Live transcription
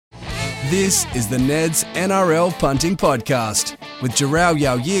This is the Ned's NRL Punting Podcast with Jarrell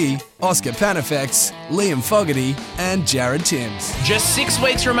Yao-Yi, Oscar Panafex, Liam Fogarty and Jared Timms. Just 6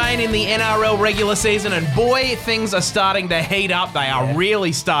 weeks remain in the NRL regular season and boy, things are starting to heat up. They are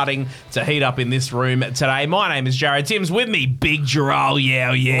really starting to heat up in this room today. My name is Jared Timms. With me, Big Jarrell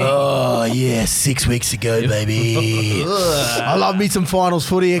Yao-Yi. Oh, yeah, 6 weeks ago, baby. I love me some finals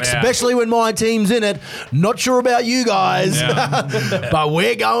footy, especially when my team's in it. Not sure about you guys, but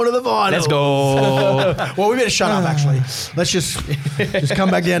we're going to the finals. Let's go. Well, we better shut up, actually. Let's just come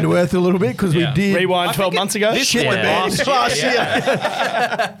back down to earth a little bit because we did. Rewind 12 months ago. Shit, man. Last year.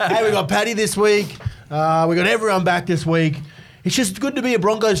 Hey, we got Paddy this week. We got everyone back this week. It's just good to be a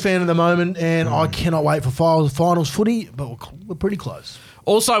Broncos fan at the moment, and I cannot wait for finals footy, but we're pretty close.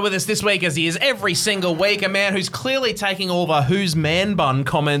 Also with us this week, as he is every single week, a man who's clearly taking all the who's man bun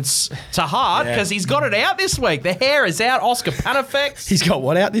comments to heart because he's got it out this week. The hair is out. Oscar Panafex. He's got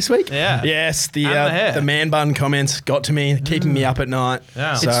what out this week? Yeah. Yes, the man bun comments got to me, keeping me up at night.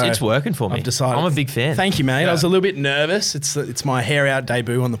 Yeah. So It's working for me. I've decided. I'm a big fan. Thank you, mate. Yeah. I was a little bit nervous. It's my hair out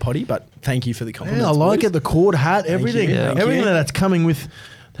debut on the potty, but thank you for the compliment. Yeah, I like it. The cord, hat, everything. you. Thank Everything you. that's coming with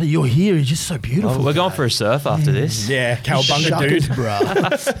your hair is just so beautiful. We're going for a surf after this. Yeah, cowabunga Shuckers, dude.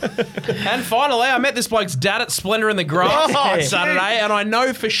 bruh. And finally, I met this bloke's dad at Splendour in the Grass on Saturday, and I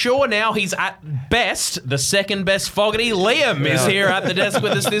know for sure now he's at best the second best Fogarty. Liam is here at the desk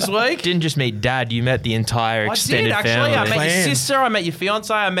with us this week. Didn't just meet Dad, you met the entire extended I did, family. actually. I met your Plan. sister, I met your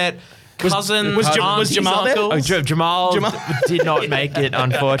fiance, I met cousin, was aunties, Jamal there? uncles. Jamal did not make it,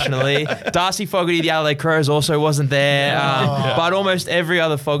 unfortunately. Darcy Fogarty, the Adelaide Crows, also wasn't there. But almost every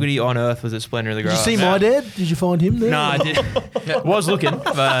other Fogarty on earth was at Splendour in the Did you Grass. see my dad? Did you find him there? No, I did. Was looking,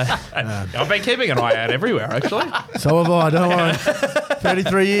 but I've been keeping an eye out everywhere, actually. So have I, don't worry.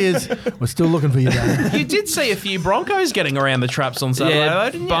 33 years. We're still looking for you, Dad. You did see a few Broncos getting around the traps on Saturday, though,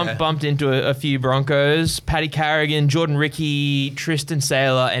 didn't you? bumped into a few Broncos. Paddy Carrigan, Jordan Rickey, Tristan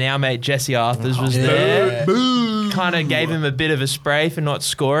Saylor, and our mate Jesse Arthurs was there. Kind of gave him a bit of a spray for not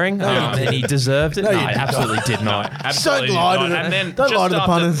scoring, and he deserved it. No, he absolutely did not. Absolutely Don't lie did to not. the- And then don't just lie to the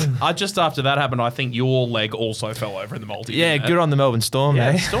punters. Just after that happened, I think your leg also fell over in the multi. Yeah, good on the Melbourne Storm, Yeah,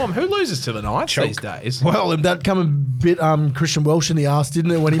 eh? Storm. Who loses to the Knights these days? Well, that come a bit Christian Welsh in the arse,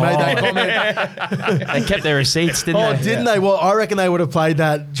 didn't it, when he made that comment? They kept their receipts, didn't Oh, they? didn't they? Well, I reckon they would have played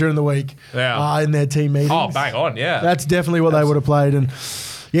that during the week in their team meetings. Oh, bang on, yeah. That's definitely what they would have played. And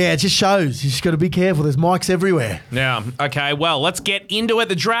yeah, it just shows. You just got to be careful. There's mics everywhere. Yeah. Okay, well, let's get into it.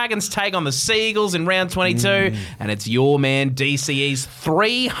 The Dragons take on the Seagulls in round 22, and it's your man DCE's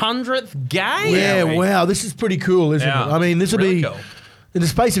 300th game. Yeah, wow. This is pretty cool, isn't it? I mean, this will Really be... cool. In the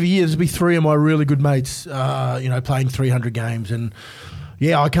space of a year, this will be three of my really good mates, playing 300 games. And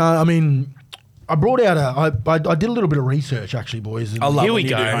yeah, I brought out I did a little bit of research, actually, boys. I love Here when we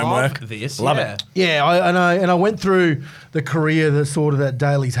you go. do homework. Love this. Love yeah. it. Yeah, I went through the career that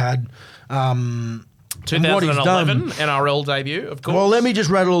Daly's had. And what he's 2011 done. NRL debut, of course. Well, let me just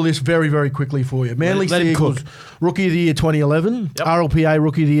rattle all this very, very quickly for you. Manly Let him Seagulls, cook. Rookie of the Year 2011. Yep. RLPA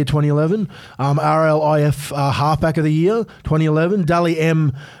Rookie of the Year 2011. RLIF Halfback of the Year 2011. Dally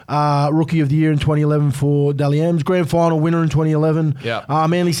M Rookie of the Year in 2011 for Dally M's. Grand Final winner in 2011. Yep.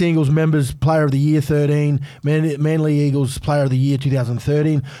 Manly Seagulls Members Player of the Year 13. Manly Eagles Player of the Year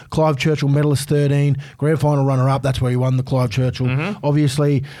 2013. Clive Churchill Medalist 13. Grand Final runner-up. That's where he won the Clive Churchill.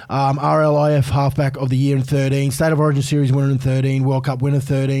 Obviously, RLIF Halfback of the Year in 13. State of Origin Series winner in 13. World Cup winner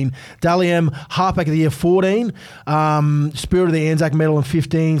 13. Dally M Halfback of the Year 14. Spirit of the Anzac Medal in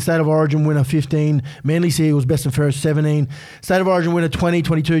 15. State of Origin winner 15. Manly Seagulls Best and Fairest 17. State of Origin winner 20,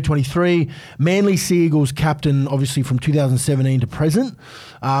 22, 23. Manly Seagulls captain, obviously, from 2017 to present.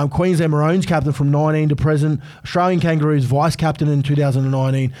 Queensland Maroons captain from 19 to present. Australian Kangaroos vice captain in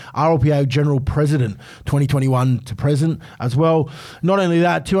 2019. RLPA General President 2021 to present as well. Not only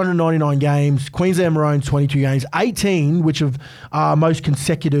that, 299 games. Queensland Maroons 22 games. 18, which are most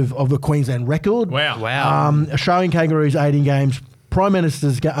consecutive of the Queensland record. Wow. Australian Kangaroos 18 games. Prime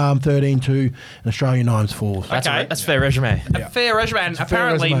Minister's 13-2 and Australian Nimes 4. That's Okay. a fair resume. A fair resume, and fair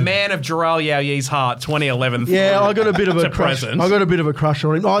apparently resume. man of Jarrell Yao-Yi's heart, 2011. Yeah, I got a bit of a to crush. present. I got a bit of a crush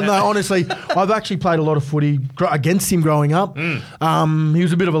on him. Oh, no, honestly, I've actually played a lot of footy against him growing up. He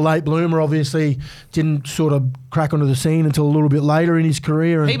was a bit of a late bloomer, obviously. Didn't sort of crack onto the scene until a little bit later in his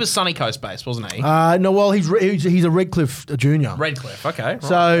career. And, He was Sunny Coast based, wasn't he? no, well, he's a Redcliffe junior. Redcliffe, okay. Right.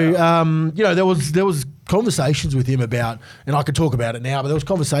 So, there was conversations with him about, and I could talk about it now, but there was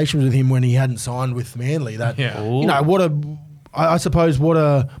conversations with him when he hadn't signed with Manly that, I suppose what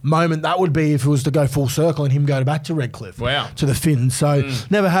a moment that would be if it was to go full circle and him go back to Redcliffe. Wow. To the Finns. So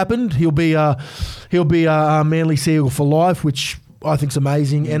never happened. He'll be a Manly Seagull for life, which I think is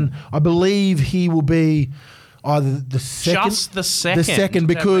amazing, and I believe he will be either the second, Just the second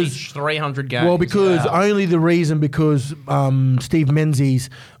because to reach 300 games. Well, because only the reason because Steve Menzies,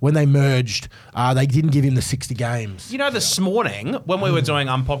 when they merged, they didn't give him the 60 games. You know, this morning, when we were doing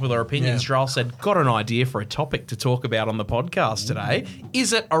unpopular opinions, Trell said, got an idea for a topic to talk about on the podcast today.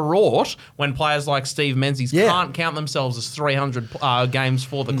 Is it a rort when players like Steve Menzies can't count themselves as 300 games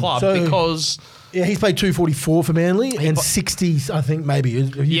for the club because... Yeah, he's played 244 for Manly and 60s, I think, maybe.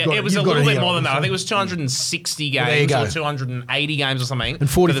 It was a little bit more than that. I think it was 260 games or 280 games or something and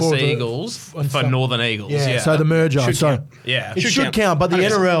for 44 the Seagulls for Northern Eagles. Yeah, so the merger. It should count, but the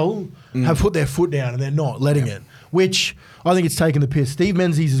NRL have put their foot down and they're not letting it, which I think it's taken the piss. Steve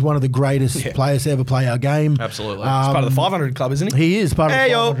Menzies is one of the greatest players to ever play our game. Absolutely. He's part of the 500 club, isn't he? He is part of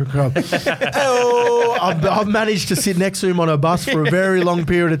the 500 club. I've managed to sit next to him on a bus for a very long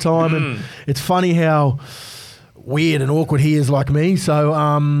period of time, and it's funny how weird and awkward he is like me. So,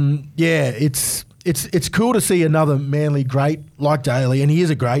 it's cool to see another Manly great like Daly, and he is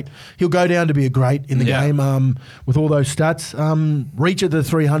a great. He'll go down to be a great in the game with all those stats. Reach at the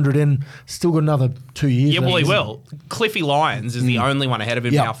 300 and still got another 2 years. Yeah, well, he will. Cliffy Lyons is the only one ahead of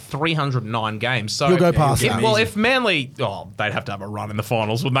him now, 309 games. So he'll go past that. Well, if Manly, they'd have to have a run in the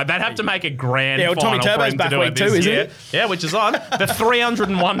finals, wouldn't they? They'd have to make a grand final Tommy Turbo's for him to back do week it too, this isn't year. it? Yeah, which is on. The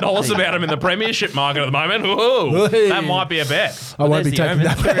 $301 about him in the premiership market at the moment. Ooh, that might be a bet. I won't be taking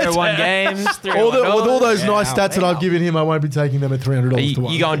that. 301 games. With all those nice stats that I've given him, I won't be taking them at $300 to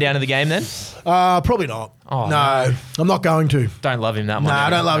 1. You going down to the game then? Probably not. Oh, no, I'm not going to. Don't love him that much. No, I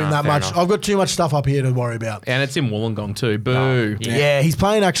don't love him that much. Enough. I've got too much stuff up here to worry about. And it's in Wollongong too. Boo. Yeah, he's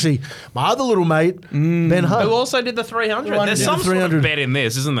playing actually. My other little mate, Ben Hunt. Who also did the 300. Who There's did some the sort of 300. bet in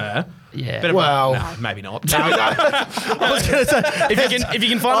this, isn't there? Yeah. Bit of no, maybe not. I was going to say, if you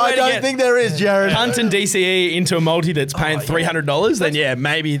can find a way I to don't get think there is, Jared. Hunt and DCE into a multi that's paying $300, then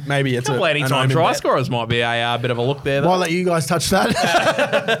maybe it's a Anytime try scorers might be a bit of a look there. Though. I'll let you guys touch that.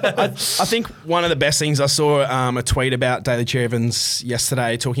 I think one of the best things I saw a tweet about Daly Chervins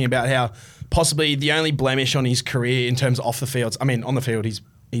yesterday talking about how possibly the only blemish on his career in terms of off the fields. I mean, on the field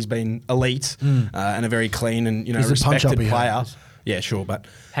he's been elite and a very clean and respected player. Yeah, sure, but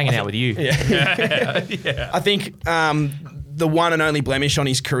hanging out with you. I think the one and only blemish on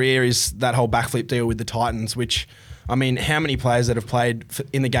his career is that whole backflip deal with the Titans, which, I mean, how many players that have played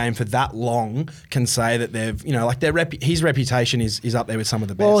in the game for that long can say that they've, his reputation is up there with some of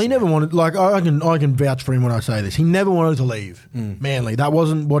the best. Well, he never wanted, I can vouch for him when I say this. He never wanted to leave Manly. That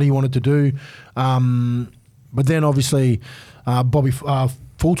wasn't what he wanted to do. But then obviously Bobby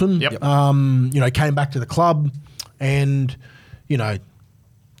Fulton, came back to the club and,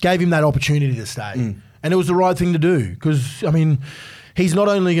 gave him that opportunity to stay. And it was the right thing to do because, I mean, he's not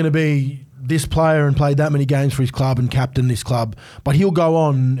only going to be this player and played that many games for his club and captain this club, but he'll go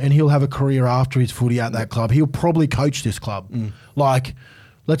on and he'll have a career after his footy at that club. He'll probably coach this club.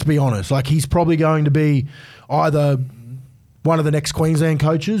 Let's be honest. He's probably going to be either one of the next Queensland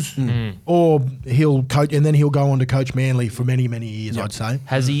coaches or he'll coach and then he'll go on to coach Manly for many, many years, I'd say.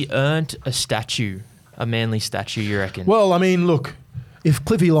 Has he earned a Manly statue, you reckon? Well, I mean, look, if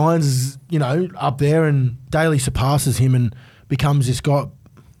Cliffy Lyons is, up there and Daly surpasses him and becomes this guy,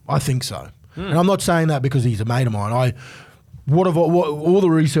 I think so. And I'm not saying that because he's a mate of mine. What all the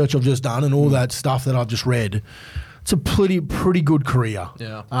research I've just done and all that stuff that I've just read, it's a pretty good career.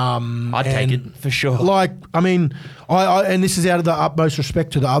 Yeah. I'd take it for sure. I and this is out of the utmost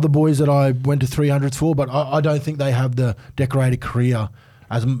respect to the other boys that I went to 300s for, but I don't think they have the decorated career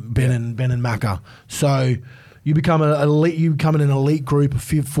as Ben and Macca. So you become an elite group of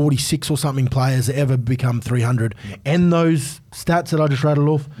 46 or something players that ever become 300, and those stats that I just rattled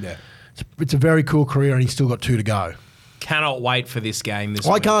off. Yeah, it's a very cool career, and he's still got 2 to go. Cannot wait for this game.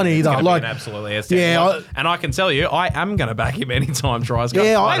 I can't either. Absolutely, and I can tell you, I am going to back him anytime tries. Maybe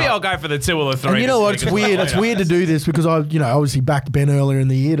I'll go for the 2 or the 3. And you know what? It's weird. It's weird to do this because I, obviously backed Ben earlier in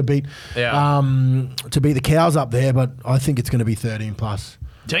the year to beat the Cows up there, but I think it's going to be 13 plus.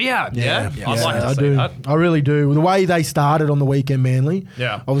 Do you? Yeah. I do. That. I really do. The way they started on the weekend, Manly,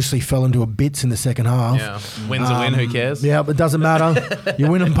 obviously fell into a bits in the second half. Yeah, win's a win. Who cares? Yeah, but it doesn't matter. You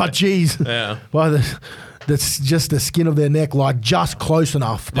win them, but geez, that's just the skin of their neck, just close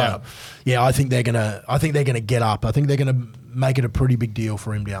enough. But I think they're gonna get up. I think they're gonna make it a pretty big deal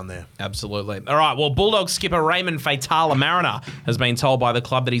for him down there. Absolutely. All right, well, Bulldogs skipper Raymond Faitala-Mariner has been told by the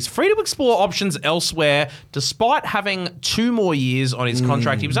club that he's free to explore options elsewhere despite having 2 more years on his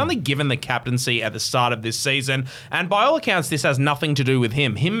contract. He was only given the captaincy at the start of this season, and by all accounts, this has nothing to do with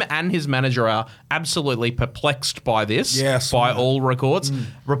him. Him and his manager are absolutely perplexed by this, by all reports.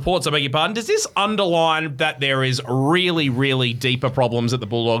 I beg your pardon. Does this underline that there is really, really deeper problems at the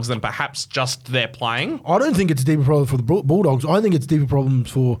Bulldogs than perhaps just their playing? I don't think it's a deeper problem for the Bulldogs. I think it's deeper problems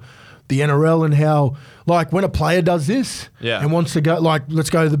for the NRL and how, like, when a player does this and wants to go, like, let's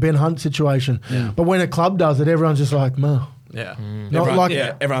go to the Ben Hunt situation. Yeah. But when a club does it, everyone's just like, no. Yeah.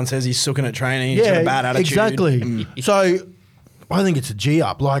 Everyone says he's sooking at training. He's got a bad attitude. Exactly. So I think it's a G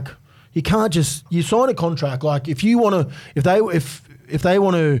up. Like, you can't just, you sign a contract. Like, if you want to, if they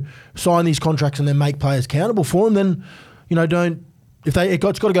want to sign these contracts and then make players accountable for them, then, you know, it's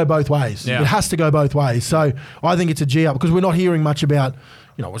got to go both ways. Yeah. It has to go both ways. So I think it's a G up because we're not hearing much about,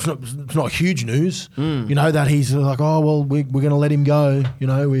 you know, it's not huge news, you know, that he's like, oh, well, we're going to let him go. You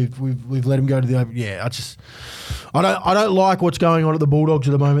know, we've let him go to the open. Yeah, I don't like what's going on at the Bulldogs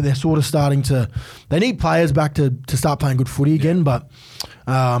at the moment. They're sort of starting to, they need players back to start playing good footy again, but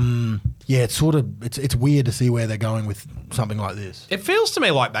it's weird to see where they're going with something like this. It feels to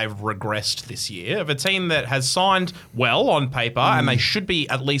me like they've regressed this year of a team that has signed well on paper and they should be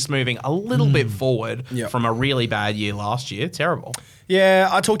at least moving a little bit forward from a really bad year last year. Terrible. Yeah,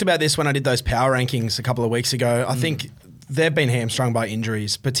 I talked about this when I did those power rankings a couple of weeks ago. I think they've been hamstrung by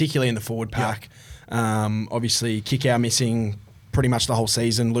injuries, particularly in the forward pack. Obviously, Kikau missing pretty much the whole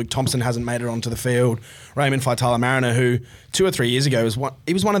season. Luke Thompson hasn't made it onto the field. Raymond Faitala-Mariner, who 2 or 3 years ago was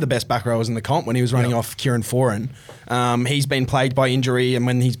one of the best back rowers in the comp when he was running off Kieran Foran. He's been plagued by injury, and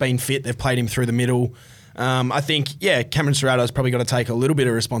when he's been fit, they've played him through the middle. I think, Cameron Serrato's probably got to take a little bit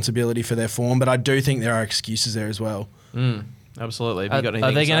of responsibility for their form, but I do think there are excuses there as well. Absolutely. Are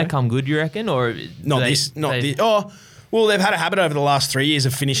they going to come good, you reckon? Or this. Well, they've had a habit over the last 3 years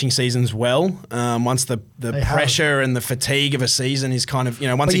of finishing seasons well. Once the pressure and the fatigue of a season is kind of, you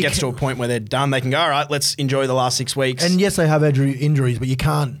know, once it gets to a point where they're done, they can go, all right, let's enjoy the last 6 weeks. And yes, they have injuries, but you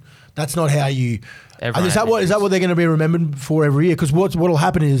can't. That's not how you. Is that what they're going to be remembered for every year? Because what'll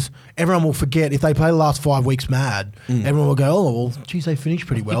happen is everyone will forget if they play the last 5 weeks mad. Everyone will go, oh well, geez, they finished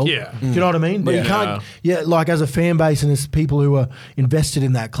pretty well. Do you know what I mean? But you can't. Like as a fan base and as people who are invested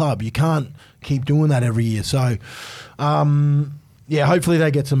in that club, you can't keep doing that every year. So, hopefully they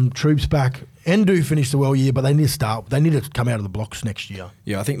get some troops back and do finish the well year, but they need to start. They need to come out of the blocks next year.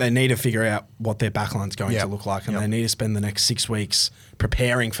 Yeah, I think they need to figure out what their backline's going to look like, and they need to spend the next 6 weeks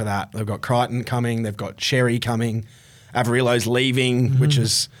preparing for that. They've got Crichton coming, they've got Sherry coming, Averilo's leaving, which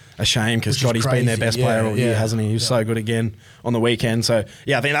is a shame because Jotty's been their best player all year, hasn't he? He was so good again on the weekend. So,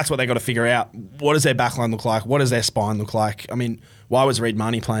 I think that's what they've got to figure out. What does their backline look like? What does their spine look like? I mean, why was Reid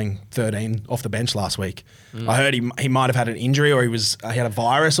Marnie playing 13 off the bench last week? I heard he might have had an injury or he had a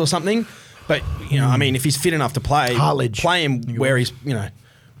virus or something. But, you know, I mean, if he's fit enough to play, play him where he's, you know,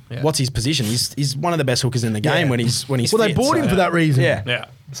 what's his position? He's one of the best hookers in the game when he's fit. Well, they bought him for that reason. Yeah.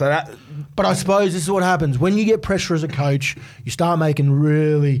 So that. But I suppose this is what happens. When you get pressure as a coach, you start making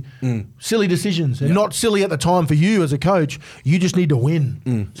really silly decisions. And not silly at the time for you as a coach. You just need to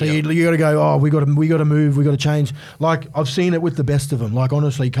win. So you got to go, oh, we got to move, we got to change. Like, I've seen it with the best of them. Like,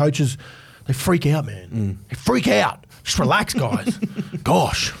 honestly, coaches, they freak out, man. They freak out. Just relax, guys.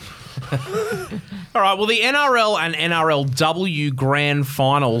 Gosh. All right, well, the NRL and NRLW grand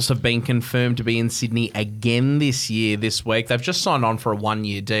finals have been confirmed to be in Sydney again this week. They've just signed on for a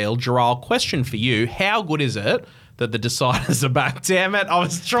 1-year deal. Gerald, question for you. How good is it that the deciders are back? Damn it, I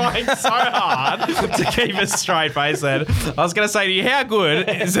was trying so hard to keep a straight face then. I was going to say to you, how good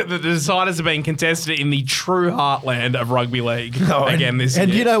is it that the deciders are being contested in the true heartland of rugby league again this year?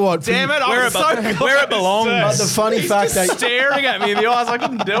 And you know what? Damn it, where it belongs. But the funny fact that staring at me in the eyes, I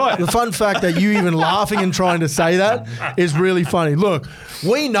couldn't do it. The fun fact that you even laughing and trying to say that is really funny. Look,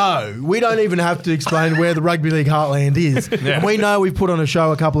 we know. We don't even have to explain where the rugby league heartland is. And we know we've put on a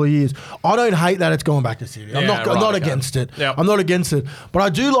show a couple of years. I don't hate that it's gone back to Sydney. I'm not against it. Yep. I'm not against it. But I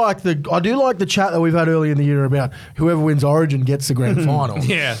do like the chat that we've had earlier in the year about whoever wins Origin gets the grand final.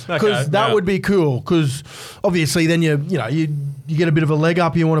 Because that would be cool. Because obviously then you get a bit of a leg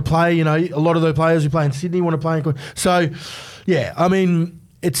up. You want to play. You know, a lot of the players who play in Sydney want to play in. So I mean.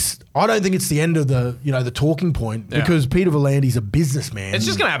 I don't think it's the end of the talking point because Peter Volandi's a businessman. It's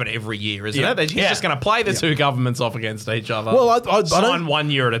just going to happen every year, isn't it? He's just going to play the two governments off against each other. Well, I sign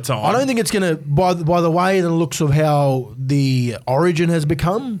 1 year at a time. I don't think it's going to, by the way and the looks of how the Origin has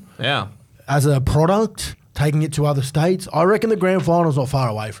become as a product, taking it to other states. I reckon the grand final's not far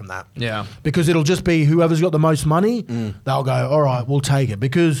away from that. Yeah. Because it'll just be whoever's got the most money, they'll go, all right, we'll take it.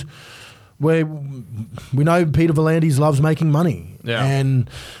 Because we know Peter V'landys loves making money. Yeah. And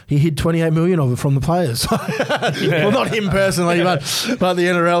he hid 28 million of it from the players. Well, not him personally, but the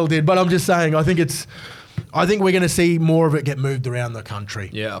NRL did. But I'm just saying, I think we're going to see more of it get moved around the country.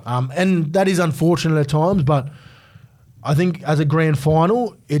 Yeah. And that is unfortunate at times, but I think as a grand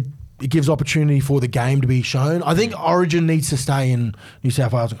final, it gives opportunity for the game to be shown. I think Origin needs to stay in New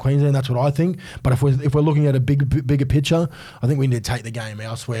South Wales and Queensland. That's what I think. But if we're looking at a bigger picture, I think we need to take the game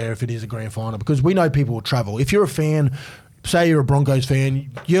elsewhere if it is a grand final, because we know people will travel. If you're a fan, say you're a Broncos fan,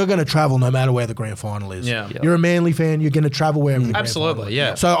 you're going to travel no matter where the grand final is. Yeah. Yep. You're a Manly fan, you're going to travel wherever the grand final Absolutely, is.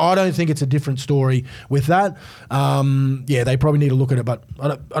 yeah. So I don't think it's a different story with that. They probably need to look at it, but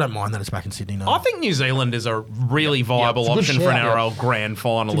I don't mind that it's back in Sydney now. I think New Zealand is a really viable It's a good option for an shout. NRL grand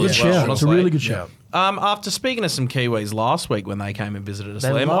final It's as a good well. shout. It's a honestly. really good shout. After speaking to some Kiwis last week when they came and visited us, They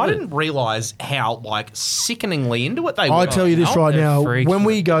Liam, love I it. didn't realise how sickeningly into it they were. I tell you this right They're now, freaks, when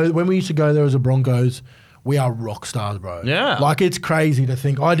we man. used to go there as a Broncos, we are rock stars, bro. Yeah. Like, it's crazy to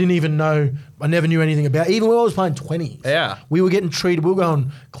think. I didn't even know. I never knew anything about it. Even when I was playing 20s. Yeah. We were getting treated. We were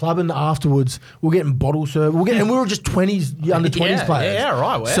going clubbing afterwards. We were getting bottle served. And we were just 20s, under 20s Yeah, players. yeah,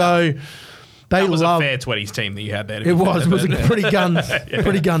 right, wow. So they That was love. a fair 20s team that you had there. It was a pretty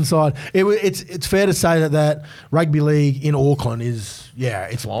gun side. It's fair to say that rugby league in Auckland is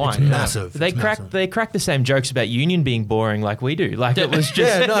it's Flying, yeah. massive. They It's massive. cracked the same jokes about Union being boring like we do. Like it was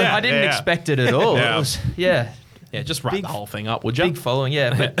just I didn't expect it at all. Yeah. It was Yeah, just wrap the whole thing up, would you? big following, yeah.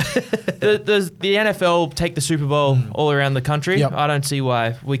 But the NFL take the Super Bowl all around the country. Yep. I don't see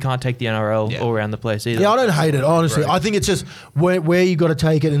why we can't take the NRL all around the place either. Yeah, I don't hate it, honestly. I think it's just where you got to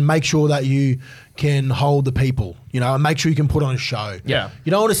take it and make sure that you can hold the people, and make sure you can put on a show. Yeah.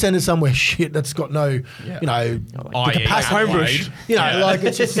 You don't want to send it somewhere shit that's got no, the capacity. Homebush. Like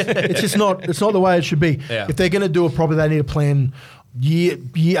it's just not the way it should be. Yeah. If they're going to do it properly, they need to plan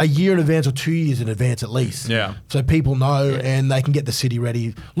a year in advance or 2 years in advance at least. Yeah. So people know and they can get the city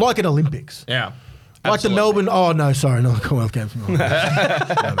ready, like an Olympics. Yeah. Like Absolutely. the Melbourne. Oh no, sorry, no Commonwealth Games.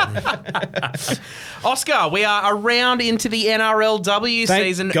 Oscar, we are around into the NRLW Thank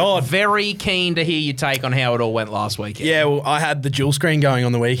season. God. Very keen to hear your take on how it all went last weekend. Yeah, well, I had the dual screen going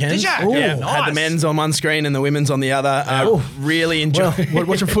on the weekend. Did ya? Yeah, Ooh, I had the nice. men's on one screen and the women's on the other. Really enjoyed.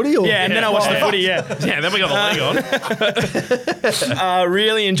 Watching footy or Yeah, and then I watched the footy. Yeah, Yeah, then we got the league on.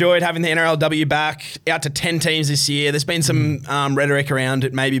 really enjoyed having the NRLW back. Out to 10 teams this year. There's been some rhetoric around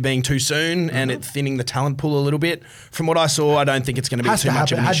it maybe being too soon and it thinning the talent pool a little bit. From what I saw, I don't think it's going to be has too to much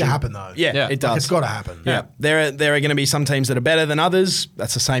happen. of an Had issue. to happen though. Yeah, Yeah. it does. Like, it's got to happen. Yeah, there are going to be some teams that are better than others.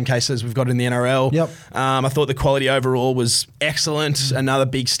 That's the same case as we've got in the NRL. Yep. I thought the quality overall was excellent. Another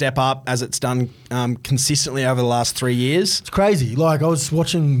big step up as it's done consistently over the last 3 years. It's crazy. Like, I was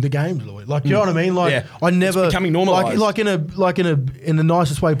watching the games, Lloyd. Like, you know what I mean? Like, Yeah. I never It's becoming normalised. Like in the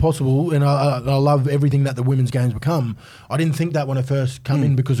nicest way possible. And I love everything that the women's games become. I didn't think that when I first come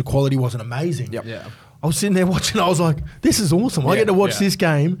in because the quality wasn't amazing. Yep. Yeah. I was sitting there watching. I was like, "This is awesome! I get to watch this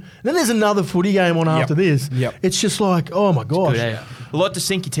game." And then there's another footy game on after this. Yep. It's just like, oh my gosh, Good, eh? A lot to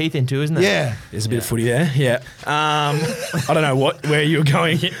sink your teeth into, isn't it? yeah. There's a bit of footy there. Yeah. I don't know where you were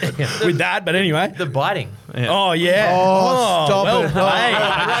going with that, but anyway. The biting. Oh yeah. Oh, stop well it!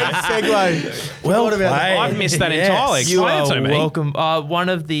 played. Great segue. Well Forgot about that. played. I've missed that Yes. entirely. You Explain it are to me. welcome. One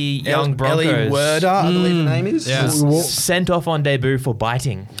of the young Ellie Broncos Werder, I believe the name is. Yeah. sent off on debut for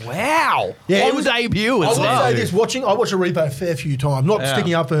biting. Wow. Yeah, it On was- debut I as will well. say this: I watched a replay a fair few times. Not Yeah.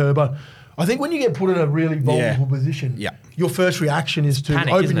 sticking up for her, but I think when you get put in a really vulnerable position, Yeah. your first reaction is to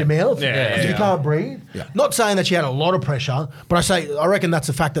Panic, open isn't your it? mouth Yeah, because yeah. you can't breathe. Yeah. Not saying that she had a lot of pressure, but I reckon that's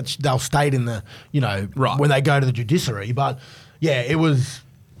the fact that they'll state in the Right. when they go to the judiciary. But yeah, it was.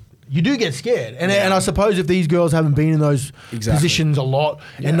 You do get scared, and I suppose if these girls haven't been in those Exactly. positions a lot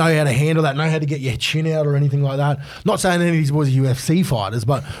and know how to handle that, know how to get your chin out or anything like that. Not saying any of these boys are UFC fighters,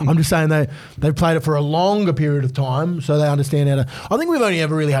 but I'm just saying they've played it for a longer period of time, so they understand how to. I think we've only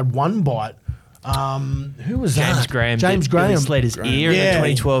ever really had one bite. Who was James that? Graham. James Billy Graham. Slater's ear in the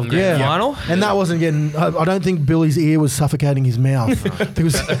 2012 grand final. And that wasn't getting. I don't think Billy's ear was suffocating his mouth. It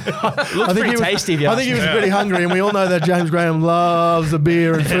was. I think pretty he was, tasty, if you I ask think he me. was pretty hungry, and we all know that James Graham loves the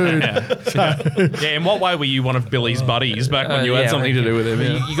beer and food. Yeah, in what way were you one of Billy's buddies back when you had something to do with him?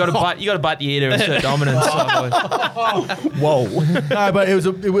 You got to bite. You got to bite the ear to assert dominance. Whoa. No, but it was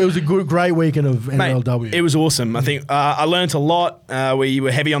a great weekend of Mate, NRLW. it was awesome. I think I learnt a lot. We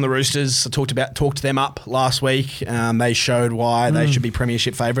were heavy on the Roosters. I talked about talked them up last week. They showed why they should be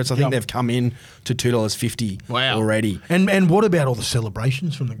premiership favourites. I think they've come in to $2.50 already. And what about all the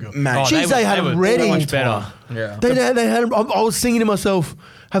celebrations from the girls? Mate, Jeez, they had them ready. So much better. Yeah. They had. I was thinking to myself,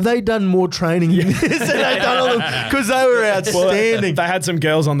 have they done more training than this? Have they done all them? Because they were outstanding. They had some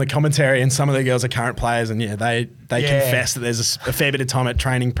girls on the commentary, and some of the girls are current players, and they confess that there's a fair bit of time at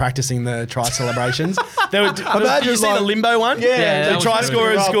training practicing the try celebrations. Did you see the limbo one? Yeah, the try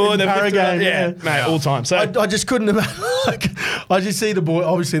scorers scored. Mate, all time. So I just couldn't imagine. I just see the boy.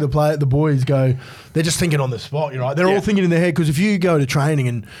 Obviously, the boys go. They're just thinking on the spot. You're right. They're all thinking in their head because if you go to training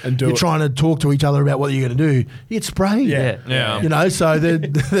and you're trying to talk to each other about what you're going to do, you get sprayed. Yeah. You know. So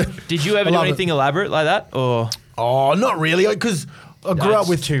did you ever do anything elaborate like that, or? Oh, not really. Because I grew up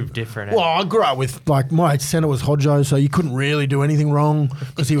with two different. Well, I grew up with my centre was Hodjo, so you couldn't really do anything wrong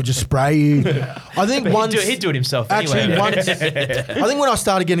because he would just spray you. I think once he'd do it himself. Actually, anyway. once I think when I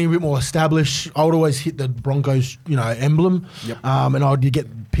started getting a bit more established, I would always hit the Broncos, emblem, and I'd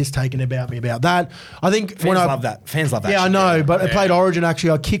get piss taken about me about that. I think fans love that. Fans love that. Yeah, shit. I know, but I played Origin.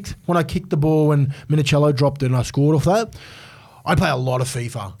 Actually, when I kicked the ball when Minicello dropped it and I scored off that. I play a lot of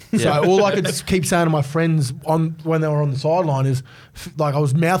FIFA. So all I could just keep saying to my friends when they were on the sideline is, I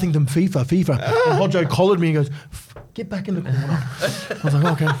was mouthing them FIFA. And Hodjo collared me and goes, get back in the corner. I was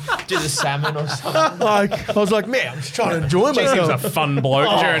like, okay. Do the salmon or something. I was like, man, I'm just trying to enjoy myself. He was a fun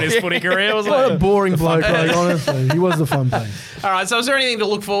bloke during his footy career, wasn't What he? a boring bloke, honestly. He was the fun bloke. All right, so is there anything to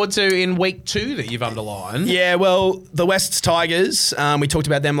look forward to in week 2 that you've underlined? Yeah, well, the Wests Tigers, we talked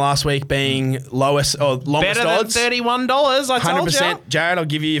about them last week being longest Better odds. than $31, I told you. 100%. Jared, I'll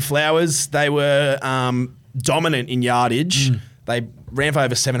give you your flowers. They were dominant in yardage. They ran for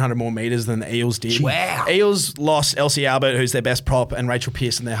over 700 more metres than the Eels did. Wow. Eels lost Elsie Albert, who's their best prop, and Rachel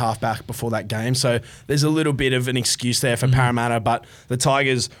Pearson, their halfback, before that game. So there's a little bit of an excuse there for Parramatta, but the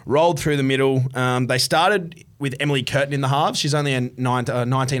Tigers rolled through the middle. They started with Emily Curtin in the halves. She's only a 19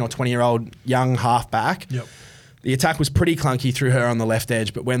 or 20-year-old young halfback. Yep. The attack was pretty clunky through her on the left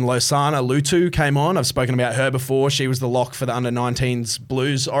edge, but when Losana Lutu came on, I've spoken about her before, she was the lock for the under-19s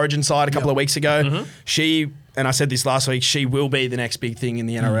Blues Origin side a couple of weeks ago. She, and I said this last week, she will be the next big thing in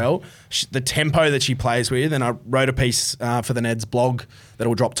the NRL. The tempo that she plays with, and I wrote a piece for the Neds blog that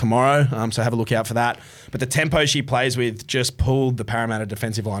will drop tomorrow, so have a look out for that. But the tempo she plays with just pulled the Parramatta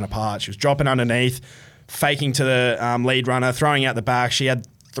defensive line apart. She was dropping underneath, faking to the lead runner, throwing out the back. She had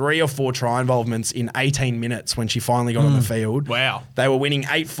 3 or 4 try involvements in 18 minutes when she finally got on the field. Wow. They were winning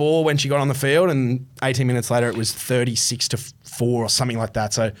 8-4 when she got on the field, and 18 minutes later it was 36-4 or something like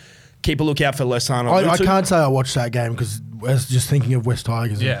that. So keep a lookout for Losana. I can't say I watched that game because I was just thinking of West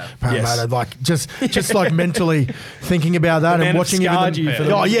Tigers and Parramatta. Like just like mentally thinking about that and watching it.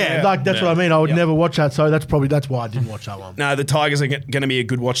 That's what I mean. I would never watch that, so that's why I didn't watch that one. No, the Tigers are going to be a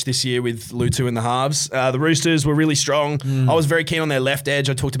good watch this year with Lutu in the halves. The Roosters were really strong. I was very keen on their left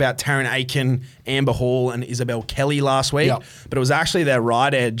edge. I talked about Taryn Aiken, Amber Hall and Isabel Kelly last week, but it was actually their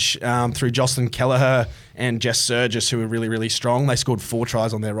right edge through Jocelyn Kelleher and Jess Surgis who were really, really strong. They scored 4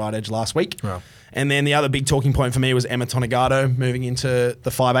 tries on their right edge last week. Wow. And then the other big talking point for me was Emma Tonegado moving into the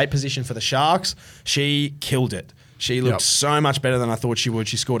 5'8" position for the Sharks. She killed it. She looked so much better than I thought she would.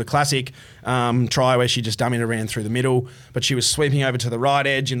 She scored a classic try where she just dummied and ran through the middle, but she was sweeping over to the right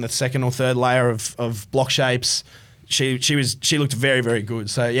edge in the second or third layer of block shapes. She looked very, very good.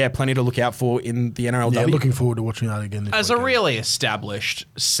 So, yeah, plenty to look out for in the NRLW. Yeah, looking forward to watching that again this As weekend. a really established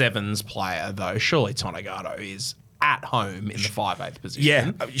sevens player, though, surely Tonegado is at home in the 5'8" position.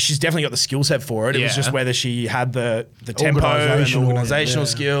 Yeah, she's definitely got the skill set for it. It was just whether she had the tempo and the organisational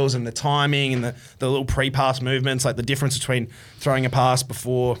skills and the timing and the little pre-pass movements, like the difference between throwing a pass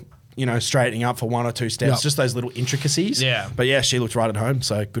before, straightening up for 1 or 2 steps, just those little intricacies. Yeah. But yeah, she looked right at home,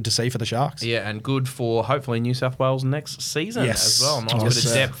 so good to see for the Sharks. Yeah, and good for hopefully New South Wales next season as well. Nice bit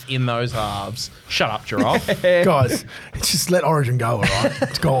of depth in those halves. Shut up, Giraffe. Guys, just let Origin go, all right?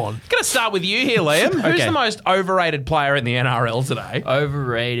 It's gone. Going to start with you here, Liam. Who's the most overrated player in the NRL today?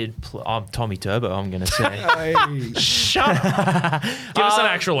 Overrated. I'm Tommy Turbo, I'm going to say. Shut up. Give us an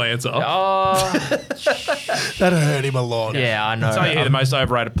actual answer. That hurt him a lot. Yeah, I know. Tell you who the most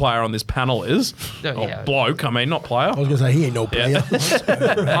overrated player on this panel is. Bloke, not player. I was going to say, he ain't no player.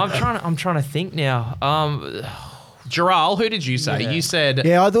 I'm trying to think now. Gerald, who did you say? You said...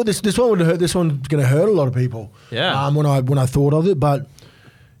 Yeah, I thought this one would hurt. This one's going to hurt a lot of people. Yeah. When I thought of it, but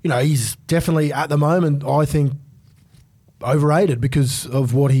he's definitely at the moment, I think, overrated because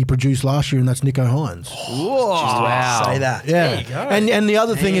of what he produced last year, and that's Nico Hines. Wow. Say that. Yeah. There you go. And the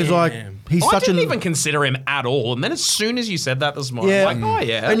other thing is He's I such didn't an even consider him at all. And then as soon as you said that this morning, Yeah. I'm like, oh,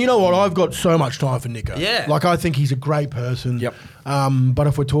 yeah. And you know what? I've got so much time for Nico. Yeah. Like, I think he's a great person. Yep. But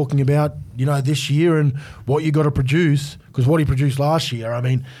if we're talking about, this year and what you got to produce, because what he produced last year, I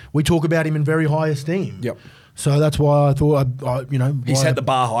mean, we talk about him in very high esteem. Yep. So that's why I thought, He's set the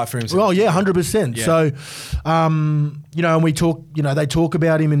bar high for himself. Well, yeah, 100%. Yeah. So, and we talk, they talk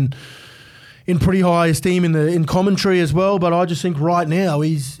about him in pretty high esteem in commentary as well. But I just think right now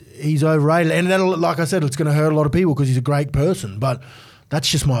he's overrated, and that'll, like I said, it's going to hurt a lot of people because he's a great person. But that's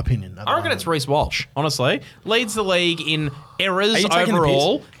just my opinion. I reckon it's Reece Walsh, honestly. Leads the league in errors Are you taking the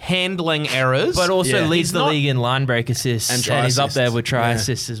overall, handling errors. But also Yeah. leads He's the not- league in line break assists, And try and he's up there assists. with try Yeah.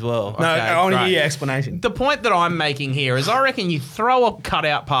 assists as well. No, Okay, I want to great. hear your explanation. The point that I'm making here is I reckon you throw a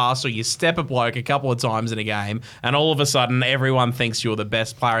cutout pass or you step a bloke a couple of times in a game and all of a sudden everyone thinks you're the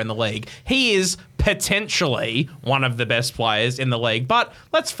best player in the league. He is potentially one of the best players in the league. But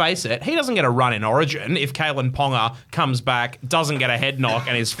let's face it, he doesn't get a run in Origin if Kalen Ponga comes back, doesn't get a head knock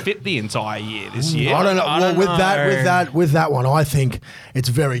and is fit the entire year this year. I don't know. I Well, don't with that one, I think it's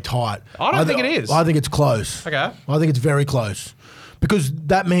very tight. I don't think it is. I think it's close. Okay. I think it's very close because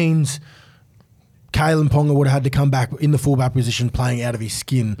that means Kalen Ponga would have had to come back in the fullback position, playing out of his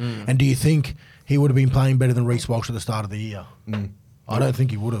skin. And do you think he would have been playing better than Reece Walsh at the start of the year? I don't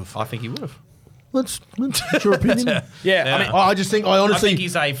think he would have. I think he would have. What's your opinion? Yeah, I mean, I just think I I honestly. think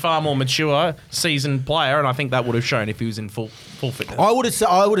he's a far more mature, seasoned player, and I think that would have shown if he was in full fitness. I would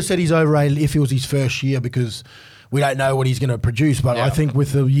have said he's overrated if it was his first year because we don't know what he's going to produce. But Yeah. I think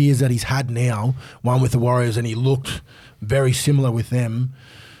with the years that he's had now, one with the Warriors, and he looked very similar with them.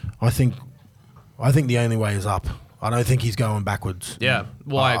 I think the only way is up. I don't think he's going backwards. Yeah,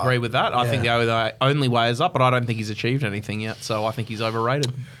 well, I agree with that. I think the only way is up, but I don't think he's achieved anything yet, so I think he's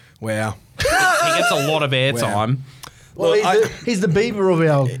overrated. wow. He gets a lot of airtime. Well, he's the Bieber of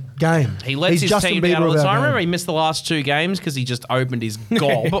our game. He lets He's his Justin team Bieber down all of the our time. I game. remember he missed the last 2 games because he just opened his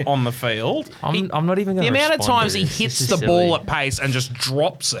gob on the field. I'm not even going The to amount of respond times to he this. hits This the is ball silly. at pace and just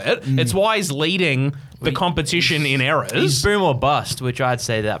drops it. It's why he's leading the competition in errors. He's boom or bust, which I'd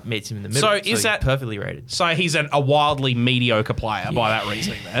say that meets him in the middle. So is he's that- perfectly rated? So he's a wildly mediocre player by that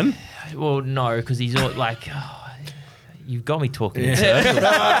reasoning then. Well, no, because he's all like, you've got me talking in circles.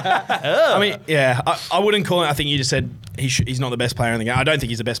 I mean, yeah, I wouldn't call him. I think you just said he's not the best player in the game. I don't think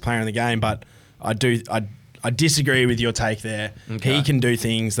he's the best player in the game, but I disagree with your take there. Okay. He can do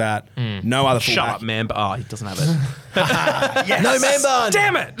things that no other Shut fullback. up, man. Oh, he doesn't have it. No man bun.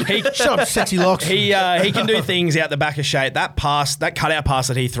 Damn it. Shut up, sexy locks. He can do things out the back of shape. That cutout pass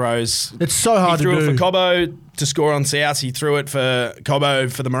that he throws. It's so hard He to threw do. it for Cobbo to score on Souths. He threw it for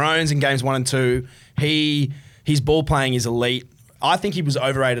Cobbo for the Maroons in games 1 and 2. His ball playing is elite. I think he was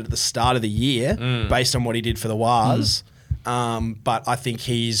overrated at the start of the year based on what he did for the Wars. But I think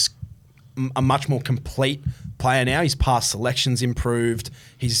he's a much more complete player now. His pass selection's improved.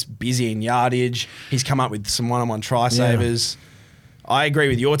 He's busy in yardage. He's come up with some one-on-one try savers. I agree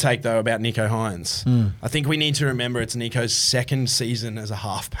with your take, though, about Nico Hines. I think we need to remember it's Nico's second season as a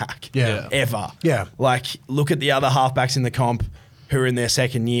halfback ever. Yeah. Like, look at the other halfbacks in the comp who are in their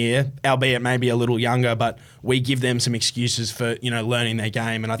second year, albeit maybe a little younger, but we give them some excuses for, learning their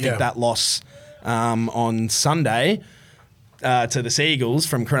game. And I think that loss on Sunday to the Seagulls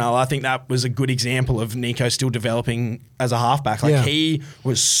from Cronulla, I think that was a good example of Nico still developing as a halfback. Like, he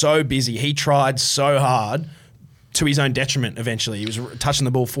was so busy. He tried so hard to his own detriment eventually. He was touching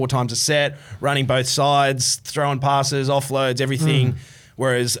the ball 4 times a set, running both sides, throwing passes, offloads, everything.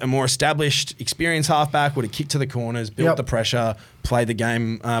 Whereas a more established, experienced halfback would have kicked to the corners, built the pressure, played the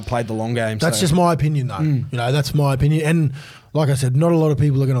game, played the long game. That's just my opinion, though. That's my opinion. And like I said, not a lot of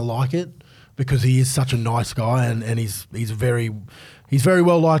people are going to like it because he is such a nice guy and he's very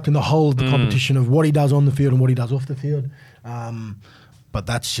well liked in the whole of the competition of what he does on the field and what he does off the field. But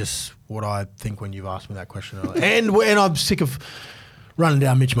that's just what I think when you've asked me that question earlier. and I'm sick of running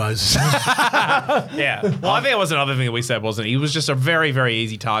down Mitch Moses. Yeah. Well, I think that was another thing that we said, wasn't it? He was just a very, very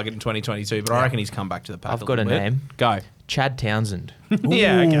easy target in 2022, but I reckon he's come back to the pack. I've got a little bit. name. Go. Chad Townsend.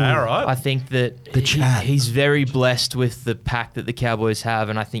 Yeah, okay, all right. I think that The Chad. he's very blessed with the pack that the Cowboys have,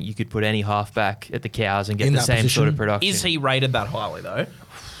 and I think you could put any halfback at the Cows and get In the that same position? sort of production. Is he rated that highly, though?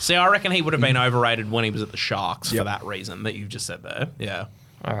 See, I reckon he would have been overrated when he was at the Sharks for that reason that you've just said there. Yeah.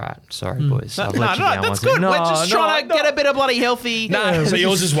 All right, sorry, boys. No, I've let you down that's once good. again. We're just trying to get a bit of bloody healthy. No, so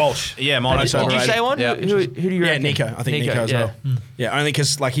yours is Walsh. Yeah, mine is Did you overrated. say one? Yeah. Who do you Yeah, reckon? Nico. I think Nico as well. Yeah, only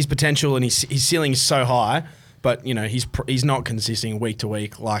because his potential and his ceiling is so high, but he's not consistent week to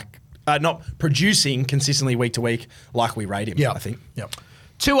week, like not producing consistently week to week like we rate him. I think. Yep.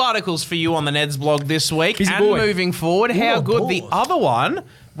 2 articles for you on the Neds blog this week. Busy And boy. moving forward, how Ooh, good the pause. other one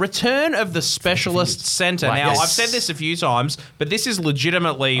Return of the specialist centre. Right, Now, yes. I've said this a few times, but this is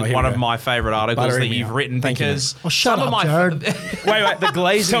legitimately here one we of go. my favourite articles Buttering that me you've up. written Thank you, because Oh, shut some of up, my Jared. Wait, the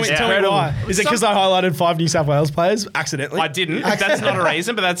glazing. Tell me why. Is it because I highlighted 5 New South Wales players accidentally? I didn't. That's not a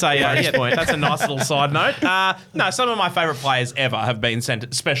reason, but that's a nice little side note. No, some of my favourite players ever have been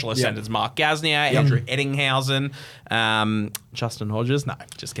specialist centres. Mark Gasnier, Andrew Eddinghausen, Justin Hodges. No,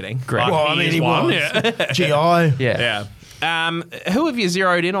 just kidding. Great. But Well, I he mean, is he one. was. Yeah. GI. Yeah. Who have you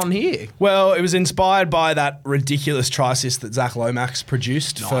zeroed in on here? Well, it was inspired by that ridiculous try assist that Zach Lomax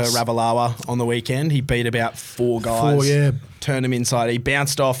produced for Ravalawa on the weekend. He beat about 4 guys. 4, yeah. Turned him inside. He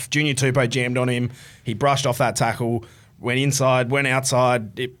bounced off. Junior Tupou jammed on him. He brushed off that tackle, went inside, went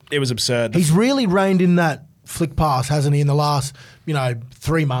outside. It was absurd. He's really reined in that flick pass, hasn't he, in the last,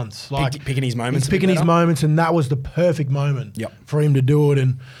 3 months? Picking his moments. He's a bit picking his better. moments, and that was the perfect moment Yep. for him to do it.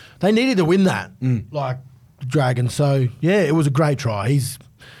 And they needed to win that, like Dragons. So, yeah, it was a great try.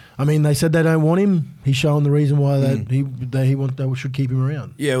 They said they don't want him. He's showing the reason why they should keep him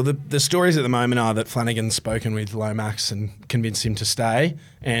around. Yeah, well, the stories at the moment are that Flanagan's spoken with Lomax and convinced him to stay.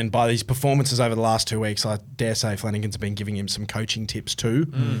 And by these performances over the last 2 weeks, I dare say Flanagan's been giving him some coaching tips too.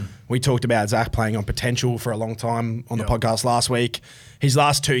 We talked about Zach playing on potential for a long time on the podcast last week. His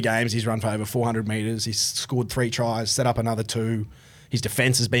last 2 games, he's run for over 400 metres. He's scored 3 tries, set up another 2. His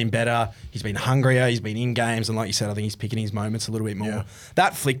defence has been better. He's been hungrier. He's been in games. And like you said, I think he's picking his moments a little bit more. Yeah.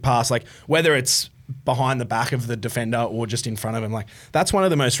 That flick pass, like whether it's behind the back of the defender or just in front of him, like that's one of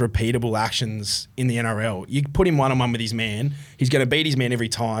the most repeatable actions in the NRL. You put him one-on-one with his man. He's going to beat his man every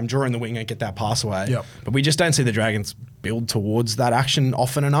time, draw in the wing and get that pass away. Yep. But we just don't see the Dragons build towards that action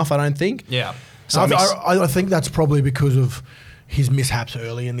often enough, I don't think. Yeah. So I think that's probably because of his mishaps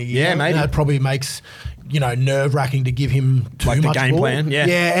early in the year. Yeah, maybe. That probably makes, nerve-wracking to give him too Like the much game ball. plan,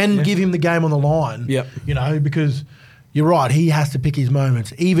 yeah. and give him the game on the line. Yep. Because you're right, he has to pick his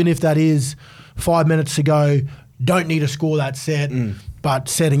moments. Even if that is 5 minutes to go, don't need to score that set, but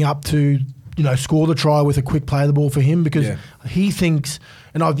setting up to, score the try with a quick play of the ball for him because he thinks,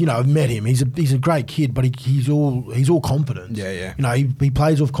 and I've met him. He's a great kid, but he's all confidence. Yeah. He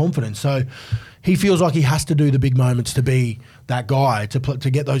plays with confidence. So he feels like he has to do the big moments to be that guy to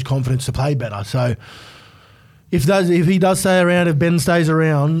get those confidence to play better. So if he does stay around, if Ben stays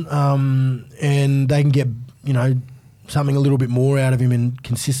around, and they can get something a little bit more out of him in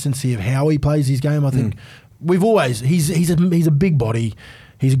consistency of how he plays his game, I think he's a big body.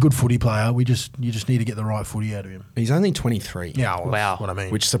 He's a good footy player. You just need to get the right footy out of him. He's only 23. Yeah, well, Wow. that's what I mean.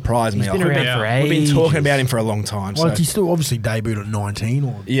 Which surprised me. He's been around for ages. We've been talking about him for a long time. Well, So. he still obviously debuted at 19.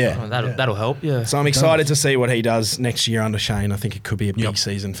 Or Yeah. Oh, that'll help. Yeah. So I'm excited to see what he does next year under Shane. I think it could be a big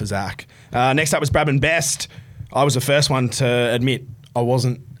season for Zach. Next up was Bradman Best. I was the first one to admit I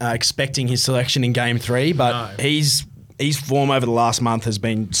wasn't expecting his selection in Game 3, but his form over the last month has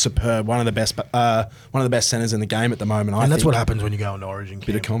been superb. One of the best centres in the game at the moment. I and that's think. what happens when you go into Origin.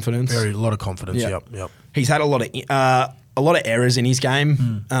 Bit of confidence. A lot of confidence. Yeah. Yep. He's had a lot of errors in his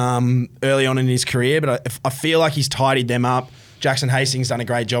game early on in his career, but I feel like he's tidied them up. Jackson Hastings done a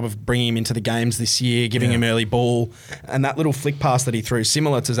great job of bringing him into the games this year, giving him early ball, and that little flick pass that he threw,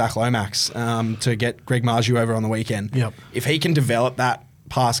 similar to Zach Lomax, to get Greg Marju over on the weekend. Yep. If he can develop that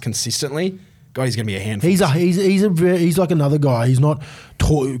pass consistently, God, he's going to be a handful. He's like another guy. He's not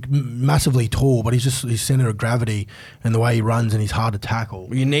massively tall, but he's just his centre of gravity and the way he runs, and he's hard to tackle.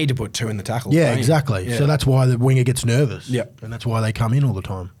 You need to put 2 in the tackle. Yeah, don't you? exactly. Yeah. So that's why the winger gets nervous. Yep. And that's why they come in all the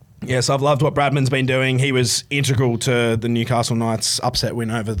time. Yes, I've loved what Bradman's been doing. He was integral to the Newcastle Knights' upset win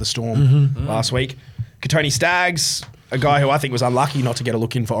over the Storm last week. Katoni Staggs, a guy who I think was unlucky not to get a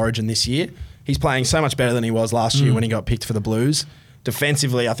look in for Origin this year. He's playing so much better than he was last year when he got picked for the Blues.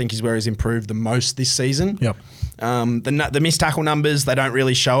 Defensively, I think is where he's improved the most this season. Yep. The missed tackle numbers, they don't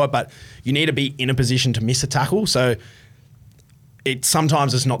really show it, but you need to be in a position to miss a tackle. So it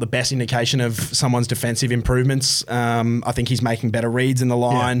sometimes is not the best indication of someone's defensive improvements. I think he's making better reads in the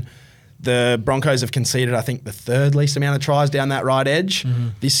line. Yeah. The Broncos have conceded, I think, the 3rd least amount of tries down that right edge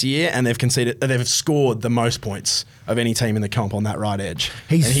this year, and they've scored the most points of any team in the comp on that right edge.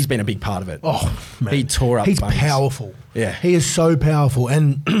 And he's been a big part of it. Oh, man. He tore up. He's bunnies. powerful. Yeah. He is so powerful,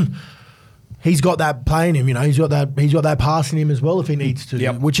 and he's got that play in him. He's got that pass in him as well if he needs to.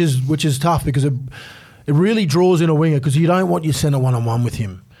 Yep. Which is tough because it really draws in a winger because you don't want your centre 1-on-1 with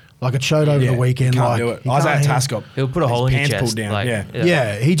him. Like it showed over the weekend. Can't do it. Isaiah Tascop. He'll put a hole in your pants chest. pulled down. Like,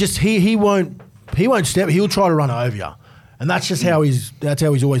 yeah. He won't step. He'll try to run over you, and that's just how he's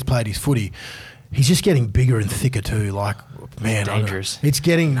always played his footy. He's just getting bigger and thicker too. Like Man, dangerous. It's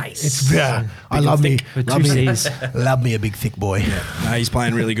getting it's I love me with love two me, Cs. love me a big thick boy. No, he's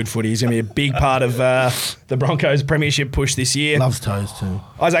playing really good footy. He's going to be a big part of the Broncos' premiership push this year. Loves toes too.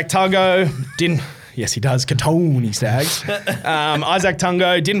 Isaac Tungo didn't. Yes, he does. Katoni Stags. Isaac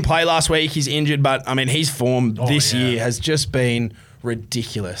Tungo didn't play last week. He's injured, but I mean, his form this year has just been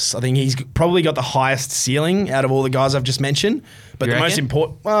ridiculous. I think he's probably got the highest ceiling out of all the guys I've just mentioned. But You the most reckon?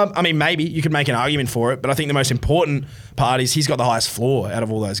 important, well, I mean, maybe you could make an argument for it, but I think the most important part is he's got the highest floor out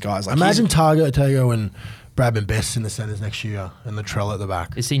of all those guys. Like Imagine Tago and Bradman Best in the centres next year and the Trell at the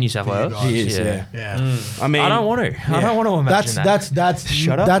back. Is he New South Wales? guys. he is, yeah. Yeah. I mean, I don't want to. I don't want to imagine that.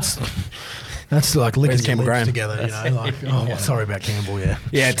 Shut up. That's like licking Where's your Campbell lips Graham? together, you know. Like, oh, sorry about Campbell. Yeah.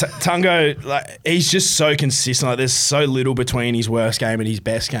 Yeah, Tungo, like he's just so consistent. Like there's so little between his worst game and his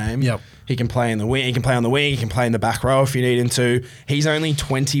best game. Yep. He can play in the wing. He can play on the wing. He can play in the back row if you need him to. He's only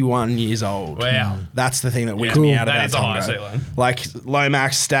 21 years old. Wow. That's the thing that weirds me out That about is a high Tungo. ceiling. Like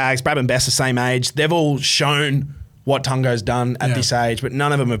Lomax, Stags, Bradman Best, the same age. They've all shown what Tungo's done at this age, but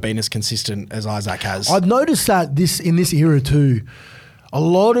none of them have been as consistent as Isaac has. I've noticed that in this era too, a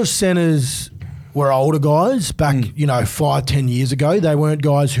lot of centres were older guys back, 5-10 years ago. They weren't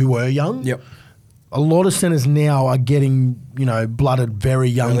guys who were young. Yep. A lot of centres now are getting, blooded very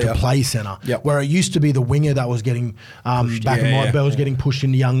young to play centre. Yep. Where it used to be the winger that was getting, back in my bell was getting pushed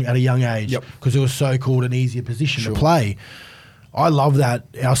in at a young age because it was so called an easier position to play. I love that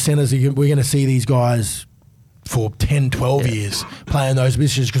our centres, we're going to see these guys for 10, 12 years playing those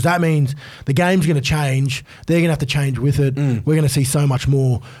positions because that means the game's going to change. They're going to have to change with it. We're going to see so much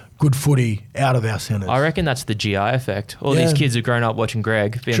more good footy out of our centres. I reckon that's the GI effect. All these kids have grown up watching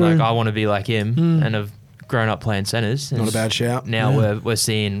Greg, being True. like, I want to be like him, and have grown up playing centres. Not a bad shout. Now we're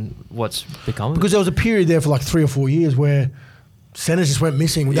seeing what's become. Because there was a period there for like 3 or 4 years where centres just went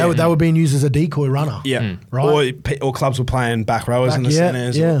missing. They were being used as a decoy runner. Yeah, Right. Or clubs were playing back rowers in the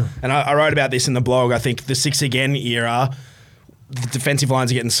centres. yeah. And I wrote about this in the blog. I think the 6 again era, the defensive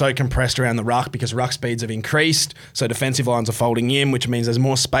lines are getting so compressed around the ruck because ruck speeds have increased. So defensive lines are folding in, which means there's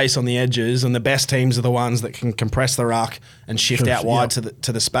more space on the edges, and the best teams are the ones that can compress the ruck and shift out wide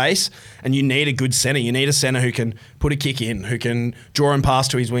to the space. And you need a good centre. You need a centre who can put a kick in, who can draw and pass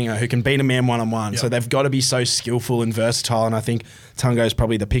to his winger, who can beat a man one-on-one. So they've got to be so skillful and versatile. And I think Tungo's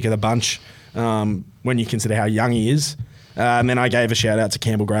probably the pick of the bunch when you consider how young he is. And then I gave a shout out to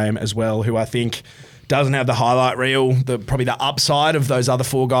Campbell Graham as well, who I think doesn't have the highlight reel, probably the upside of those other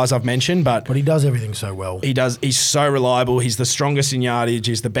 4 guys I've mentioned, but he does everything so well. he does. He's so reliable. He's the strongest in yardage.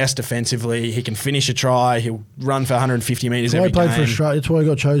 He's the best defensively. He can finish a try. He'll run for 150 metres every He played for game. Australia. That's why he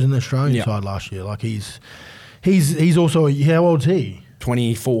got chosen in the Australian side last year. Like he's also how old is he?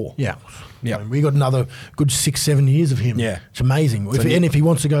 24. Yeah. Yeah. We got another good 6-7 years of him. Yeah. It's amazing. If he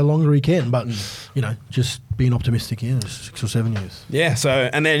wants to go longer, he can. But, just being optimistic, 6 or 7 years. Yeah. So,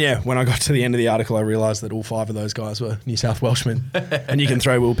 and then, when I got to the end of the article, I realised that all 5 of those guys were New South Welshmen. And you can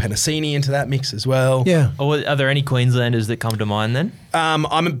throw Will Penasini into that mix as well. Yeah. Or are there any Queenslanders that come to mind then?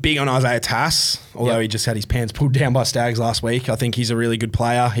 I'm big on Isaiah Tass, although he just had his pants pulled down by Stags last week. I think he's a really good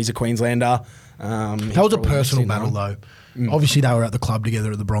player. He's a Queenslander. That was a personal battle, though. Obviously, they were at the club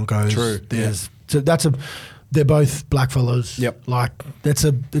together at the Broncos. True. They're both black fellas. Yep. Like it's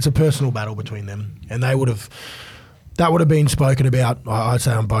a personal battle between them, and that would have been spoken about. I'd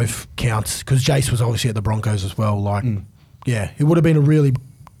say on both counts because Jace was obviously at the Broncos as well. Like, it would have been a really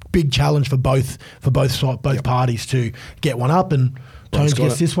big challenge for both parties to get one up, and Tones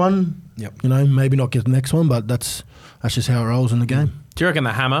gets this one. Yep. Maybe not get the next one, but that's just how it rolls in the game. Do you reckon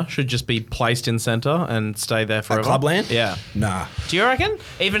the hammer should just be placed in centre and stay there forever? Clubland? Yeah. Nah. Do you reckon?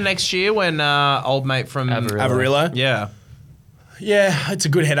 Even next year when old mate from Avarillo? Yeah. Yeah, it's a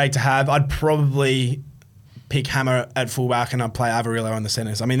good headache to have. I'd probably pick Hammer at fullback and I'd play Avarillo on the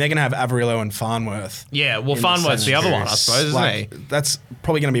centres. I mean, they're going to have Avarillo and Farnworth. Yeah, well, Farnworth's the other one, I suppose, isn't he? That's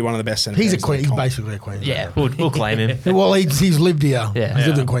probably going to be one of the best centres. He's basically a Queenslander. Yeah, we'll claim him. Well, he's lived here. Yeah. He's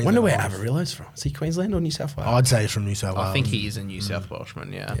lived in I Queensland. wonder where Avarillo's from. Is he Queensland or New South Wales? I'd say he's from New South Wales. I think he is a New South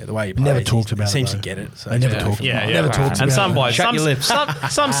Welshman, yeah. Yeah, the way he plays. Never talked about he seems it, to though. get it. So They never talked about it. Yeah. Never talked And about some it. boys, Shut your lips.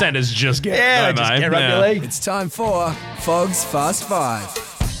 some centres just get yeah, it, they don't just they? get rugby league. It's time for Fog's Fast 5.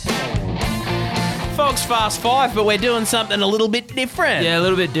 Fox Fast 5, but we're doing something a little bit different. Yeah, a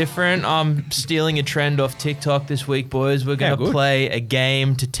little bit different. I'm stealing a trend off TikTok this week, boys. We're going to play a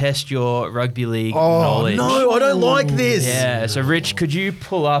game to test your rugby league knowledge. No, I don't like this. Yeah, so Rich, could you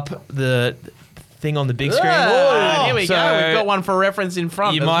pull up the thing on the big screen. Here we go. We've got one for reference in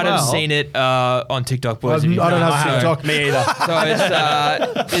front. You as might have well. seen it on TikTok, boys. I if you don't have TikTok. Me either.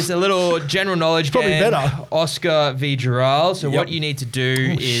 So it's a little general knowledge Probably game. better. Oscar v. Giral. So Yep. what you need to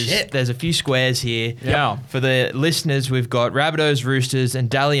do is there's a few squares here. Yeah. For the listeners, we've got Rabbitohs, Roosters, and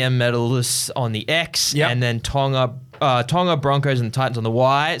Dally M medalists on the X, Yep. and then Tonga, Broncos, and the Titans on the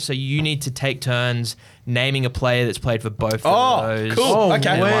Y. So you need to take turns naming a player that's played for both of those. Cool. Oh,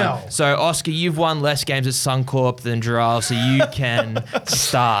 Okay. wow. So, Oscar, you've won less games at Suncorp than Giral, so you can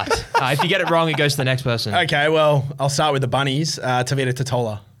start. If you get it wrong, it goes to the next person. Okay, well, I'll start with the Bunnies. Tavita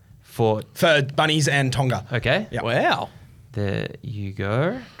Totola. For Bunnies and Tonga. okay, Yep. Wow. there you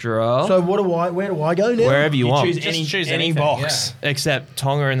go, Giral. So where do I go now? wherever you want, choose any anything, box. except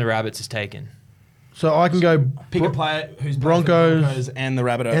Tonga and the Rabbits is taken. So I can go Pick a player who's Broncos and the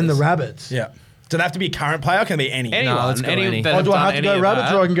Rabbitohs. and the Rabbits. Yeah. Does it have to be a current player or can it be any? Anyone. let's go any. that Oh, do I have to go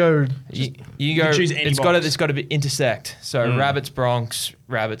Rabbits or I can go? You go. can choose any it's box. got to be intersect. So Rabbits, Bronx,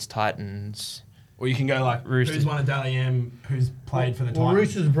 Rabbits, Titans. Or you can go like, Roosters. who's won a Dally M, who's played for the Well,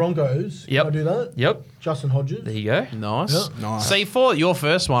 Titans. Roosters, Broncos. Yep. Can I do that? Yep, Justin Hodges. there you go. Nice. Yeah. Nice. See, for your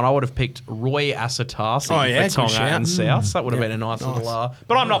first one, I would have picked Roy Asatasi Oh, yeah, for good Tonga shout. and South. That would have been a nice little...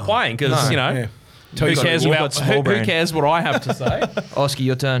 but I'm not playing because, No. you know, Yeah. who cares You've about got small who brain. cares what I have to say? Oscar,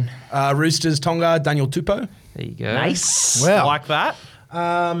 your turn. Roosters, Tonga, Daniel Tupou. There you go. Nice. Wow. Like that.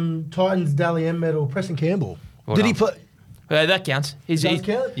 Titans Dally M medal. Preston Campbell. Well Did he done. play? That counts. Does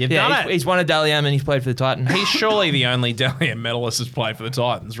count? You've done he's, it. he's won a Dally M and he's played for the Titans. He's surely the only Dally M medalist who's played for the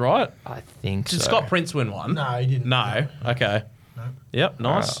Titans, right? I think Did so. Scott Prince win one? No, he didn't. No. Okay. Yep.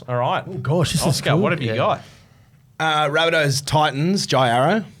 Nice. All right. Oh gosh, this is Oscar, cool. what have you got? Rabbitohs, Titans, Jai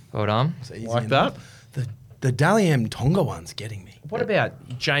Arrow. Well done. Like that? The Dally M Tonga one's getting me. What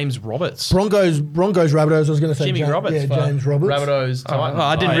about James Roberts? Broncos, Rabbitohs. I was going to say Jimmy Roberts. Yeah, for James Roberts. Rabbitohs. Oh,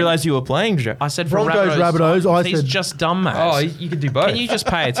 I didn't realise you were playing, Joe. I said for Broncos, Rabbitohs, I He's said- just dumb, mate. Oh, you could do both. Can you just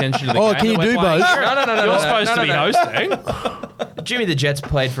pay attention to the Oh, game? can you that we're do playing? both? No, You're supposed no, to be no. hosting. Jimmy the Jets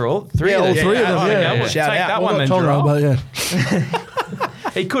played for all three Yeah, of all them. three of them. okay, Yeah. well, Shout take out. that Well, one then, not Tonga, Gerard. but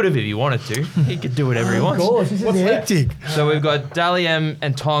yeah. He could have if he wanted to. He could do whatever he Of wants. course, this is hectic. So we've got Dally M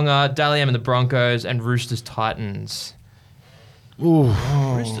and Tonga, Dally M and the Broncos, and Roosters Titans. Ooh.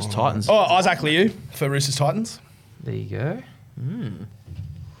 Roosters Titans. Oh, Isaac Liu for Roosters Titans. There you go.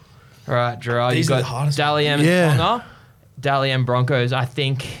 All right, Gerard, These you've are the got hardest Dally M and Yeah. Tonga, Dally M Broncos. I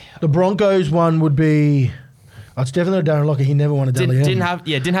think The Broncos one would be. Oh, it's definitely Darren Lockyer. He never won a Dally M. didn't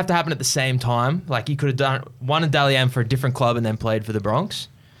have to happen at the same time. Like he could have won a Dally M for a different club and then played for the Bronx.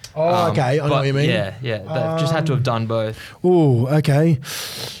 Oh, okay. I know But what you mean. Yeah. They just had to have done both. Ooh, okay.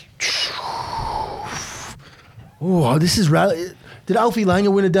 Ooh, this is rally. Did Alfie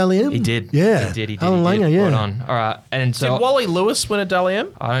Langer win a Dally M? He did. Yeah. He did. Alan Langer, yeah. Right on. All right. And so Did Wally Lewis win a Dally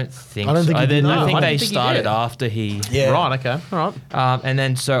M? I don't think I don't think so. he did. I No, think I they don't think he started did. after he. Yeah. Right, okay. All right. And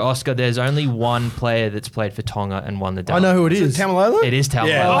then so Oscar, there's only one player that's played for Tonga and won the I Dally. know who it is. Tamalolo? It is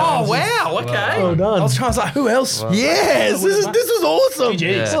Talbot. Yeah. Oh, wow. Okay. Well done. I was trying to say, who else? Yes, this was awesome.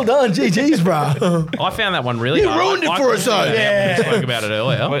 GGs. Well done, GG's, bro. I found that one really You hard. ruined it I for us, couldn't though. figure it out when Yeah. we spoke about it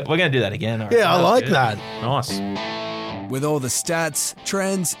earlier. We're going to do that again. All right. Yeah, I That was like good. that. Nice. With all the stats,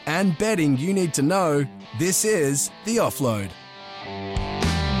 trends, and betting you need to know, this is The Offload.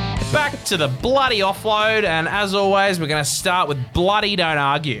 Back to the bloody offload, and as always, we're going to start with bloody don't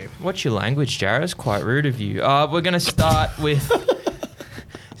argue. What's your language, Jared? It's quite rude of you. We're going to start with...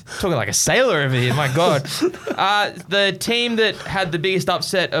 Talking like a sailor over here, my God. The team that had the biggest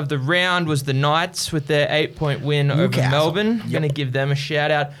upset of the round was the Knights with their 8-point win over Newcastle. Melbourne. Going to give them a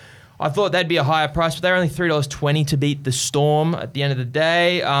shout out. I thought that'd be a higher price, but they're only $3.20 to beat the Storm at the end of the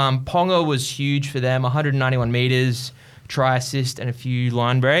day. Ponga was huge for them, 191 metres, try assist, and a few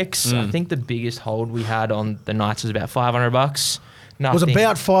line breaks. I think the biggest hold we had on the Knights was about $500. It was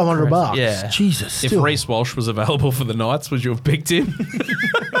about $500. Yeah. Jesus. If Still. Reece Walsh was available for the Knights, would you have picked him?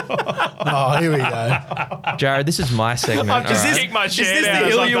 Oh, here we go. Jared, this is my segment. all right? Kick my chair this down the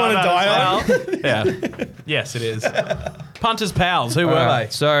as hill I've you done wanna that die as well. Yeah. Yes, it is. Punters' pals. Who were All right,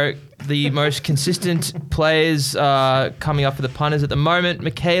 they? so the most consistent players coming up for the punters at the moment,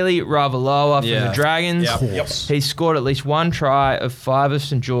 Michaeli Ravaloa from the Dragons. Yep. He's scored at least one try of 5 of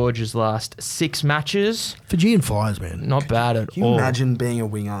St George's last 6 matches. Fijian Flyers, man. Not bad at Can you all. imagine being a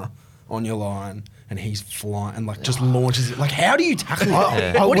winger on your line and he's flying and like just launches it? Like, how do you tackle it?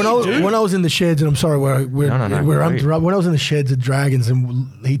 Yeah. What do you do? When I was in the sheds, and I'm sorry, No. when I was in the sheds at Dragons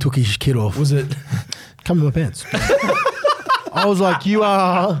and he took his kit off. Was it? Come in my pants. I was like, you're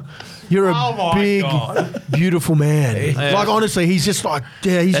a Oh my big, God. beautiful man. Yeah. Like, honestly, he's just like,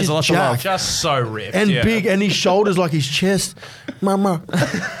 yeah, he's There's just lots of love. jacked. Just so ripped. And yeah. big, and his shoulders like his chest. Mama.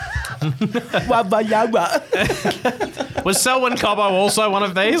 Was Selwyn Cobbo also one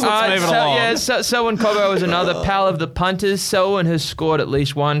of these? Let's move it along. Yeah, Selwyn Cobbo is another pal of the punters. Selwyn has scored at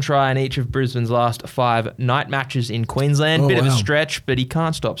least one try in each of Brisbane's last 5 night matches in Queensland. Bit of a stretch, but he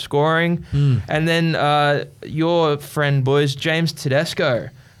can't stop scoring. And then your friend, boys, James Tedesco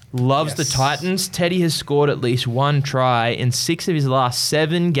loves the Titans. Teddy has scored at least one try in 6 of his last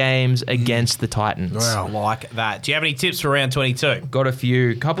 7 games against the Titans. Wow. Like that. Do you have any tips for round 22? Got a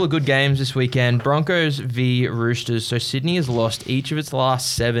few. Couple of good games this weekend. Broncos v Roosters. So Sydney has lost each of its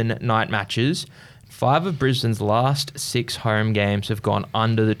last 7 night matches. 5 of Brisbane's last 6 home games have gone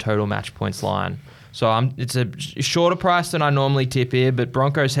under the total match points line. So it's a shorter price than I normally tip here, but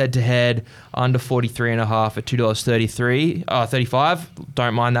Broncos head-to-head under 43.5 at $2.35.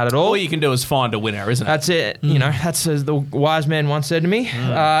 Don't mind that at all. All you can do is find a winner, isn't it? That's it. You know, that's as the wise man once said to me.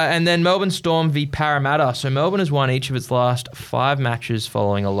 And then Melbourne Storm v Parramatta. So Melbourne has won each of its last 5 matches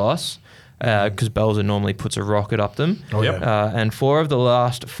following a loss, because Belzer normally puts a rocket up them. And 4 of the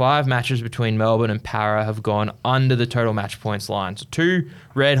last 5 matches between Melbourne and Para have gone under the total match points line. So 2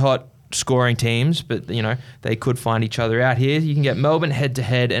 red-hot scoring teams, but you know they could find each other out here. You can get Melbourne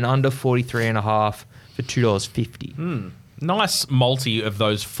head-to-head and under 43.5 for $2.50. Nice multi of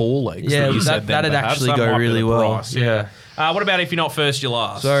those 4 legs. Yeah, that you said then, that'd perhaps. actually That go might be really the well. price, Yeah. What about if you're not first, you're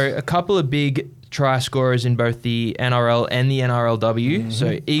last? So a couple of big try scorers in both the NRL and the NRLW.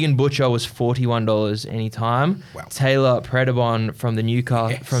 So Egan Butcher was $41 anytime. Wow. Taylor Predabon from the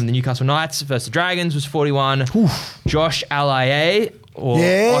Newcastle Knights versus the Dragons was $41. Josh Alaye or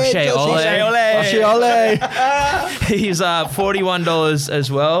Oshay Ole. He's $41 as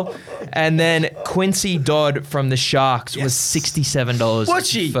well. And then Quincy Dodd from the Sharks was $67.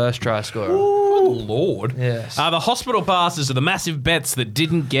 What's he? First try scorer. Good Lord. Yes. The hospital passes are the massive bets that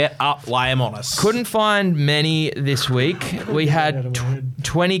didn't get up. Lay them on us. Couldn't find many this week. We had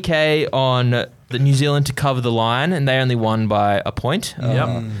 20K on the New Zealand to cover the line, and they only won by a point.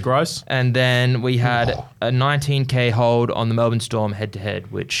 Gross. And then we had a 19K hold on the Melbourne Storm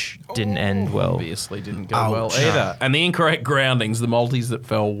head-to-head, which didn't end well. Obviously didn't go well either. And the incorrect groundings, the multis that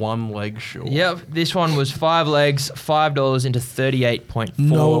fell 1 leg short. Yep, this one was 5 legs, $5 into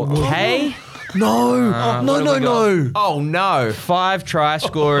 38.4K. No. Oh, no. 5 try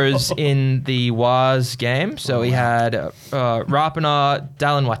scorers in the Waz game. So we had Rapana,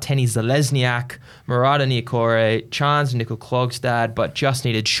 Dallin Wateni-Zalesniak, Murata Niokore, Chance Nickel Klogstad, but just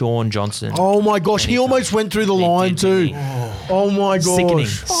needed Sean Johnson. Oh my gosh, he almost went through the line too. Oh my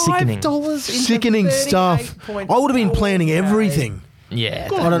gosh. Sickening. Sickening stuff. I would have been planning everything. Yeah.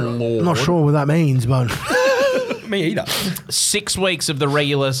 I'm not sure what that means, but... Me either. 6 weeks of the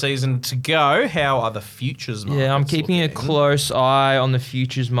regular season to go. How are the futures markets? Yeah, I'm keeping a close eye on the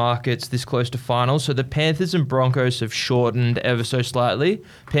futures markets this close to finals. So the Panthers and Broncos have shortened ever so slightly.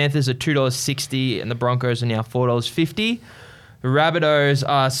 Panthers are $2.60 and the Broncos are now $4.50. The Rabbitohs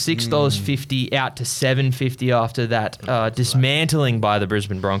are $6.50 out to $7.50 after that dismantling by the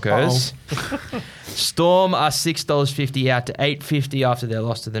Brisbane Broncos. Storm are $6.50 out to $8.50 after their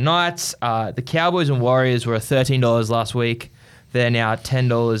loss to the Knights. The Cowboys and Warriors were $13 last week. They're now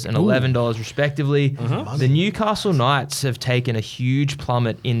 $10 and $11 respectively. The Newcastle Knights have taken a huge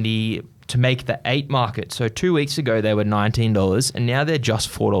plummet to make the 8 market. So 2 weeks ago they were $19 and now they're just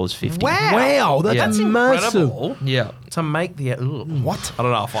 $4.50. Wow, that's massive. Incredible. Yeah. To make the... What? I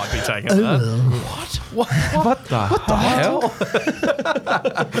don't know if I'd be taking that. What the hell?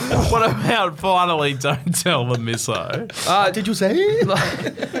 What about finally Don't Tell the Misso? Did you say?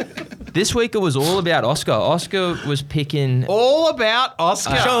 This week it was all about Oscar. Oscar was picking All about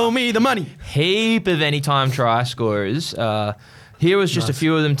Oscar. Show me the money. heap of anytime try scorers. Here was just a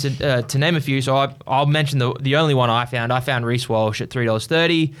few of them to name a few. So I'll mention the only one I found. I found Reece Walsh at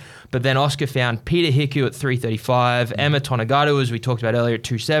 $3.30, but then Oscar found Peter Hiku at $3.35, Emma Tonegatu, as we talked about earlier, at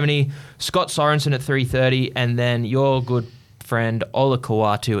 $2.70, Scott Sorensen at $3.30, and then your good friend Ola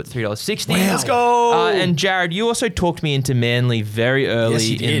Kawatu at $3.60. Wow. Let's go. And Jared, you also talked me into Manly very early Yes,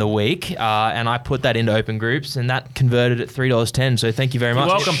 you did. in the week, and I put that into open groups, and that converted at $3.10. So thank you very much.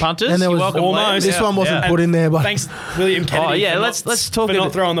 You're welcome, punters. And there You're was welcome, almost- This ladies. one wasn't Yeah. put in there, but Thanks, William Kennedy. Oh, yeah, for let's not, talk for about-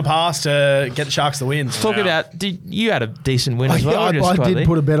 not throwing the pass to get the Sharks the win. Talk about, you had a decent win as well. I did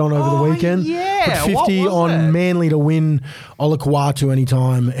put a bet on over the weekend. yeah. Put 50 What was on it? Manly to win, Ola Kawatu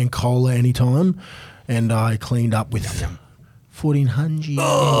anytime, and Kohler anytime. And I cleaned up with 1,400.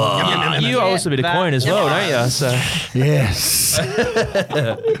 You owe us a bit of coin as well, don't you? So Yes.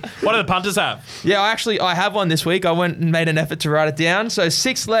 What do the punters have? yeah, I have one this week. I went and made an effort to write it down. So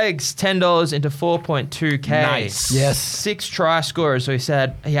 6 legs, $10 into 4.2K. Nice. Yes. 6 try scorers. So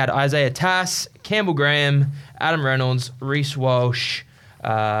he had Isaiah Tass, Campbell Graham, Adam Reynolds, Reece Walsh,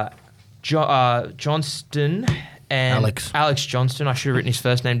 Johnston and Alex Johnston. I should have written his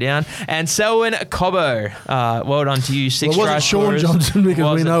first name down. And Selwyn Cobbo. Well done to you. 6 Well, it wasn't Sean Johnson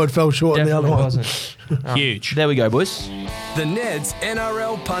because we know it fell short in the other one. Wasn't. Huge. There we go, boys. The Neds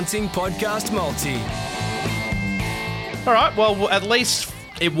NRL Punting Podcast Multi. All right, well, at least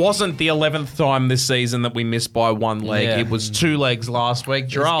it wasn't the 11th time this season that we missed by one leg. Yeah. It was 2 legs last week.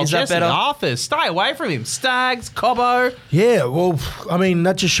 Gerald, is that Jesse, better? Arthur, stay away from him. Stags, Cobbo. Yeah, well, I mean,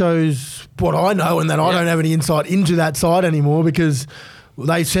 that just shows what I know, and that I don't have any insight into that side anymore because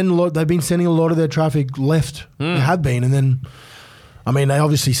they've been sending a lot of their traffic left. They have been, and then, I mean, they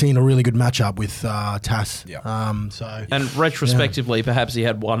obviously seen a really good matchup with Tass. And retrospectively, perhaps he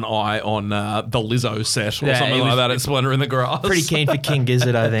had one eye on the Lizzo set or something like that at Splendour in the Grass. Pretty keen for King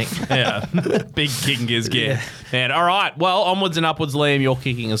Gizzard, I think. Yeah, big King Giz gear. Man, all right, well, onwards and upwards, Liam, you're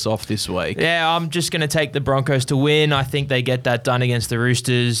kicking us off this week. Yeah, I'm just going to take the Broncos to win. I think they get that done against the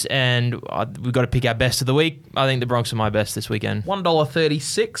Roosters, and we've got to pick our best of the week. I think the Bronx are my best this weekend.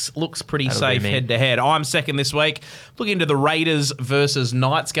 $1.36 looks pretty That'll safe be me. head-to-head. I'm second this week. Looking into the Raiders versus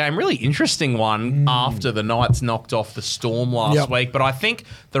Knights game. Really interesting one after the Knights knocked off the Storm last week. But I think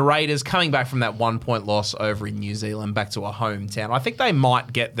the Raiders, coming back from that 1-point loss over in New Zealand back to a hometown, I think they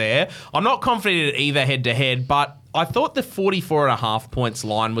might get there. I'm not confident at either head-to-head, but I thought the 44.5 points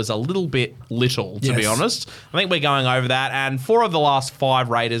line was a little bit little, to be honest. I think we're going over that, and 4 of the last 5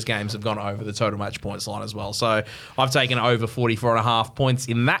 Raiders games have gone over the total match points line as well. So I've taken over 44.5 points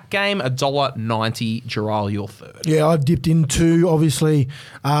in that game, $1.90. Gerald, your third. Yeah, I've dipped into, obviously,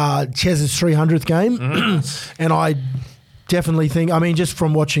 Chez's 300th game, and I definitely think, I mean, just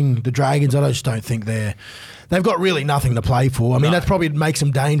from watching the Dragons, I just don't think they've got really nothing to play for. I mean, that probably makes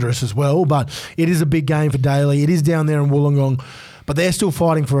them dangerous as well, but it is a big game for Daly. It is down there in Wollongong, but they're still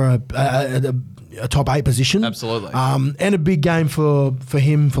fighting for a top 8 position. Absolutely. And a big game for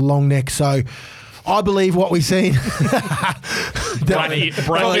him for long neck. So I believe what we've seen.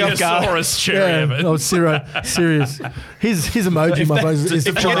 Brachiosaurus Cherry Evans. Oh, serious. His emoji, my phone is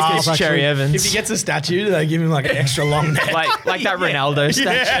If Cherry Evans. If he gets a statue, do they give him like an extra long neck? like that Ronaldo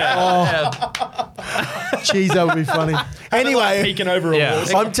statue. Jeez, that would be funny. Anyway, Peeking over a wall.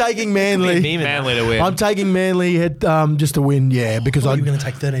 I'm taking Manly. Manly to win. I'm taking Manly just to win, because I'm going to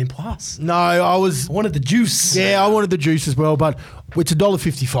take 13 plus. No, I wanted the juice. Yeah, I wanted the juice as well, but it's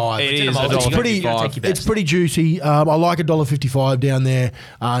 $1.55. It is $1.55. It's pretty juicy. I like $1.55 down there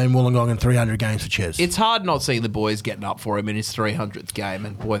in Wollongong and 300 games for Ches. It's hard not seeing the boys getting up for him in his 300th game,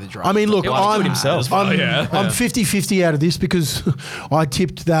 and boy, the Dragons. I mean, look, I'm himself. 50-50 out of this because I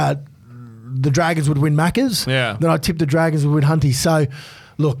tipped that the Dragons would win Maccas. Yeah. Then I tipped the Dragons would win Hunties. So,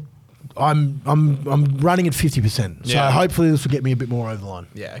 look, I'm running at 50%. So hopefully this will get me a bit more over the line.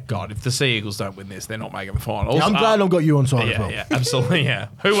 Yeah, God, if the Sea Eagles don't win this, they're not making the finals. Yeah, I'm glad I've got you on side as well. Yeah, absolutely, yeah.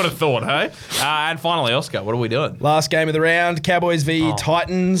 Who would have thought, hey? And finally, Oscar, what are we doing? Last game of the round, Cowboys v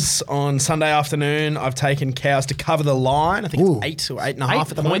Titans on Sunday afternoon. I've taken Cows to cover the line. I think it's 8 or 8.5 at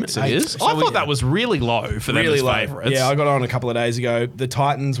the moment. It is. I thought that was really low for them as favourites. Yeah, I got on a couple of days ago. The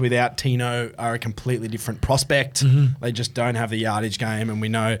Titans without Tino are a completely different prospect. They just don't have the yardage game, and we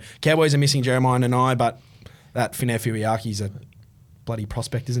know Cowboys are missing Jeremiah Nanai, but that Finefeu Iaki's a bloody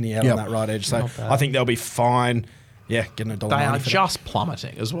prospect, isn't he, out on that right edge? So I think they'll be fine. Yeah, getting $1.90. They are just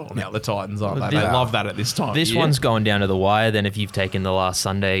plummeting as well now, the Titans, aren't they? They love that at this time. This one's going down to the wire then if you've taken the last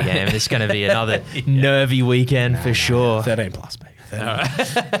Sunday game. It's going to be another nervy weekend for sure. 13 plus, baby.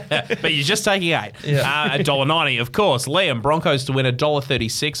 But you're just taking 8. $1.90, of course. Liam, Broncos to win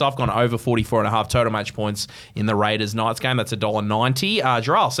 $1.36. I've gone over 44.5 total match points in the Raiders Knights game. That's $1.90.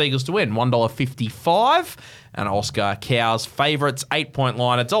 Gerald, Seagulls to win $1.55. And Oscar, Cows favourites 8-point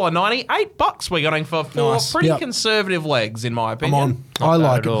line, $1.90. $8 we're going for 4 pretty conservative legs, in my opinion. I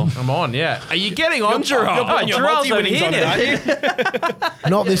like it. I'm on, yeah. Are you getting on, Gerald? Gerald's over here now.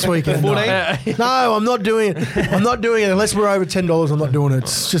 Not this weekend. No. No, I'm not doing it. I'm not doing it unless we're over $10. I'm not doing it.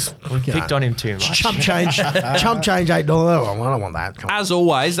 It's just Picked on him too much. chump change $8. Oh, I don't want that. Come on. As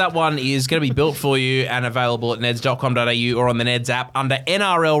always, that one is going to be built for you and available at neds.com.au or on the Neds app under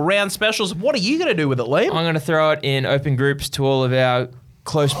NRL round specials. What are you going to do with it, Liam? I'm going to throw it in open groups to all of our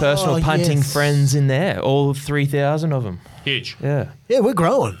close personal punting friends in there. All 3,000 of them. Huge. Yeah. Yeah, we're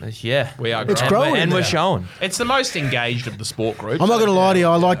growing. Yeah. We are It's growing. growing. And we're showing. It's the most engaged of the sport groups. I'm not going to lie to you.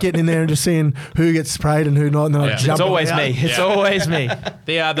 I like getting in there and just seeing who gets sprayed and who not. And then I jump It's always out. me. It's always me.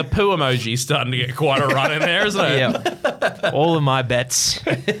 The poo emoji is starting to get quite a run in there, isn't it? Yeah. All of my bets.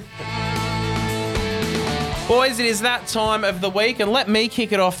 Boys, it is that time of the week, and let me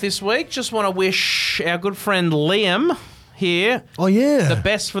kick it off this week. Just want to wish our good friend Liam here Oh, yeah. the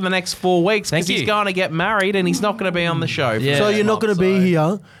best for the next 4 weeks, because Thank he's you. going to get married and he's not going to be on the show. Yeah. So you're not going to be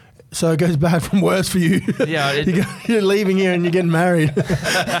here So it goes bad from worse for you. Yeah, you're leaving here and you're getting married.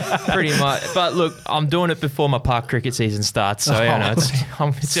 pretty much. But look, I'm doing it before my park cricket season starts, so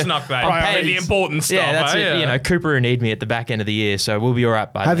Snuck that. I'm The important stuff. Yeah, that's it. You know, Cooper will need me at the back end of the year, so we'll be all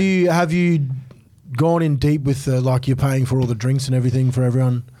right. By Have then. you gone in deep with like you're paying for all the drinks and everything for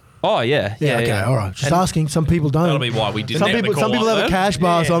everyone? Oh yeah. Okay, all right. Just asking. Some people don't. That'll be why we didn't. Some have people have a cash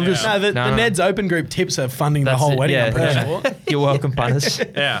bar, so I'm just. No, the Ned's Open Group tips are funding the whole wedding. I'm pretty sure. You're welcome, punters.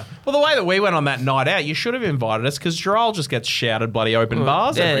 Yeah. Well, the way that we went on that night out, you should have invited us because Gerald just gets shouted bloody open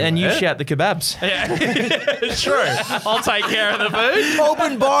bars. Yeah, everywhere. and you shout the kebabs. Yeah, it's true. I'll take care of the food.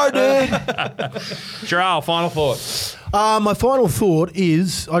 Open bar, dude. Gerald, final thought. My final thought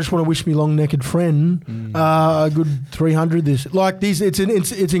is I just want to wish me long-necked friend a good 300.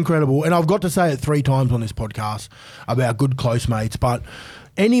 It's incredible, and I've got to say it 3 times on this podcast about good close mates. But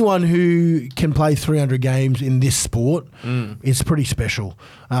anyone who can play 300 games in this sport is pretty special,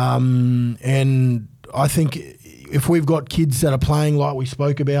 and I think if we've got kids that are playing like we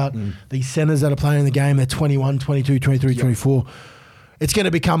spoke about, these centres that are playing the game, they're 21, 22, 23, 24. It's going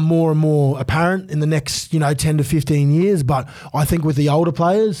to become more and more apparent in the next, 10 to 15 years. But I think with the older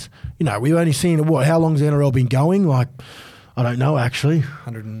players, we've only seen how long's the NRL been going? Like, I don't know, actually.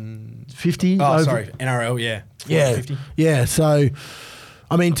 150. Oh, sorry. NRL, yeah. Yeah. 50. Yeah. So,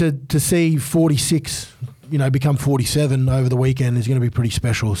 I mean, to see 46, become 47 over the weekend is going to be pretty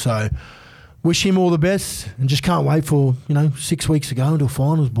special. So, wish him all the best and just can't wait for, 6 weeks to go until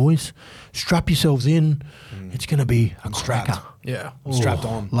finals, boys. Strap yourselves in. It's going to be a cracker. Yeah. Strapped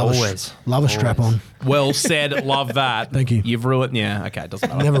on. Love a strap on. Well said. Love that. Thank you. You've ruined. Yeah. Okay. It doesn't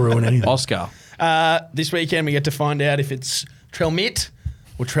matter. Never ruin anything. Oscar. This weekend we get to find out if it's Trell Mitt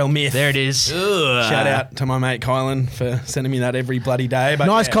or Trell Myth. There it is. Shout out to my mate Kylan for sending me that every bloody day. But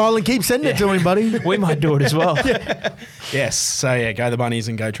Nice, Kylan. Keep sending it to him, buddy. We might do it as well. Yes. So, go the Bunnies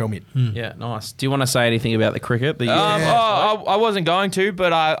and go Trell Mitt. Yeah, nice. Do you want to say anything about the cricket? I wasn't going to,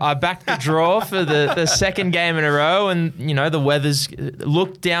 but I backed the draw for the second game in a row, and the weather's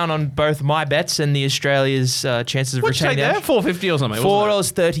looked down on both my bets and the Australia's chances of retaining. What'd you take there? $4.50 or something.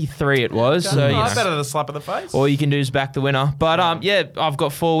 $4.33 it was. So better than a slap in the face. All you can do is back the winner. But I've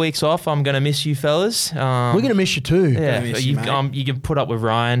got 4 weeks off. I'm going to miss you fellas. We're going to miss you too. Yeah, miss you, mate. You can put up with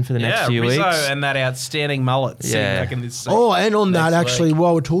Ryan for the next few Rizzo weeks. and that outstanding mullet sitting back in this. Oh, and on that, actually,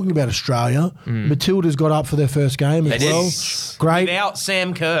 while we're talking about Australia, Matilda's got up for their first game as well. Great. Without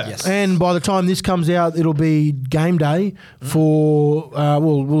Sam Kerr. Yes. And by the time this comes out, it'll be game day for,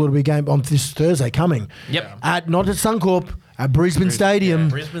 it'll be game on this Thursday coming. Yep. Not at Suncorp, at Brisbane Stadium.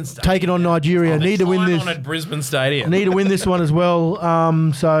 Brisbane Stadium. Taking on Nigeria. Need to win this. On at Brisbane Stadium. Need to win this one as well.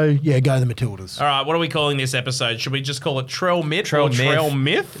 Go the Matildas. All right, what are we calling this episode? Should we just call it Trell Mitt Trell or Myth. Trell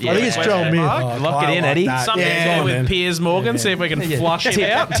Myth? Yeah. I think it's Trell Myth. Lock it in, Eddie. Something Yeah, there go on, with then. Piers Morgan. See if we can flush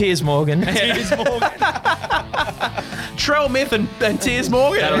him out. Piers Morgan. Piers Morgan. Trell Myth and Piers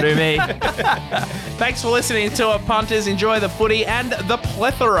Morgan. That'll do me. Thanks for listening to our punters. Enjoy the footy and the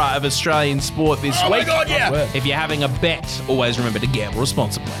plethora of Australian sport this week. my God, yeah. If you're having a bet, always remember to gamble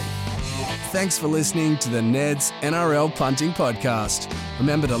responsibly. Thanks for listening to the Ned's NRL Punting Podcast.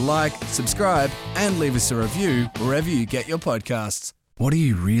 Remember to like, subscribe, and leave us a review wherever you get your podcasts. What are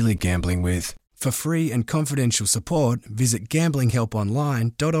you really gambling with? For free and confidential support, visit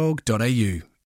gamblinghelponline.org.au.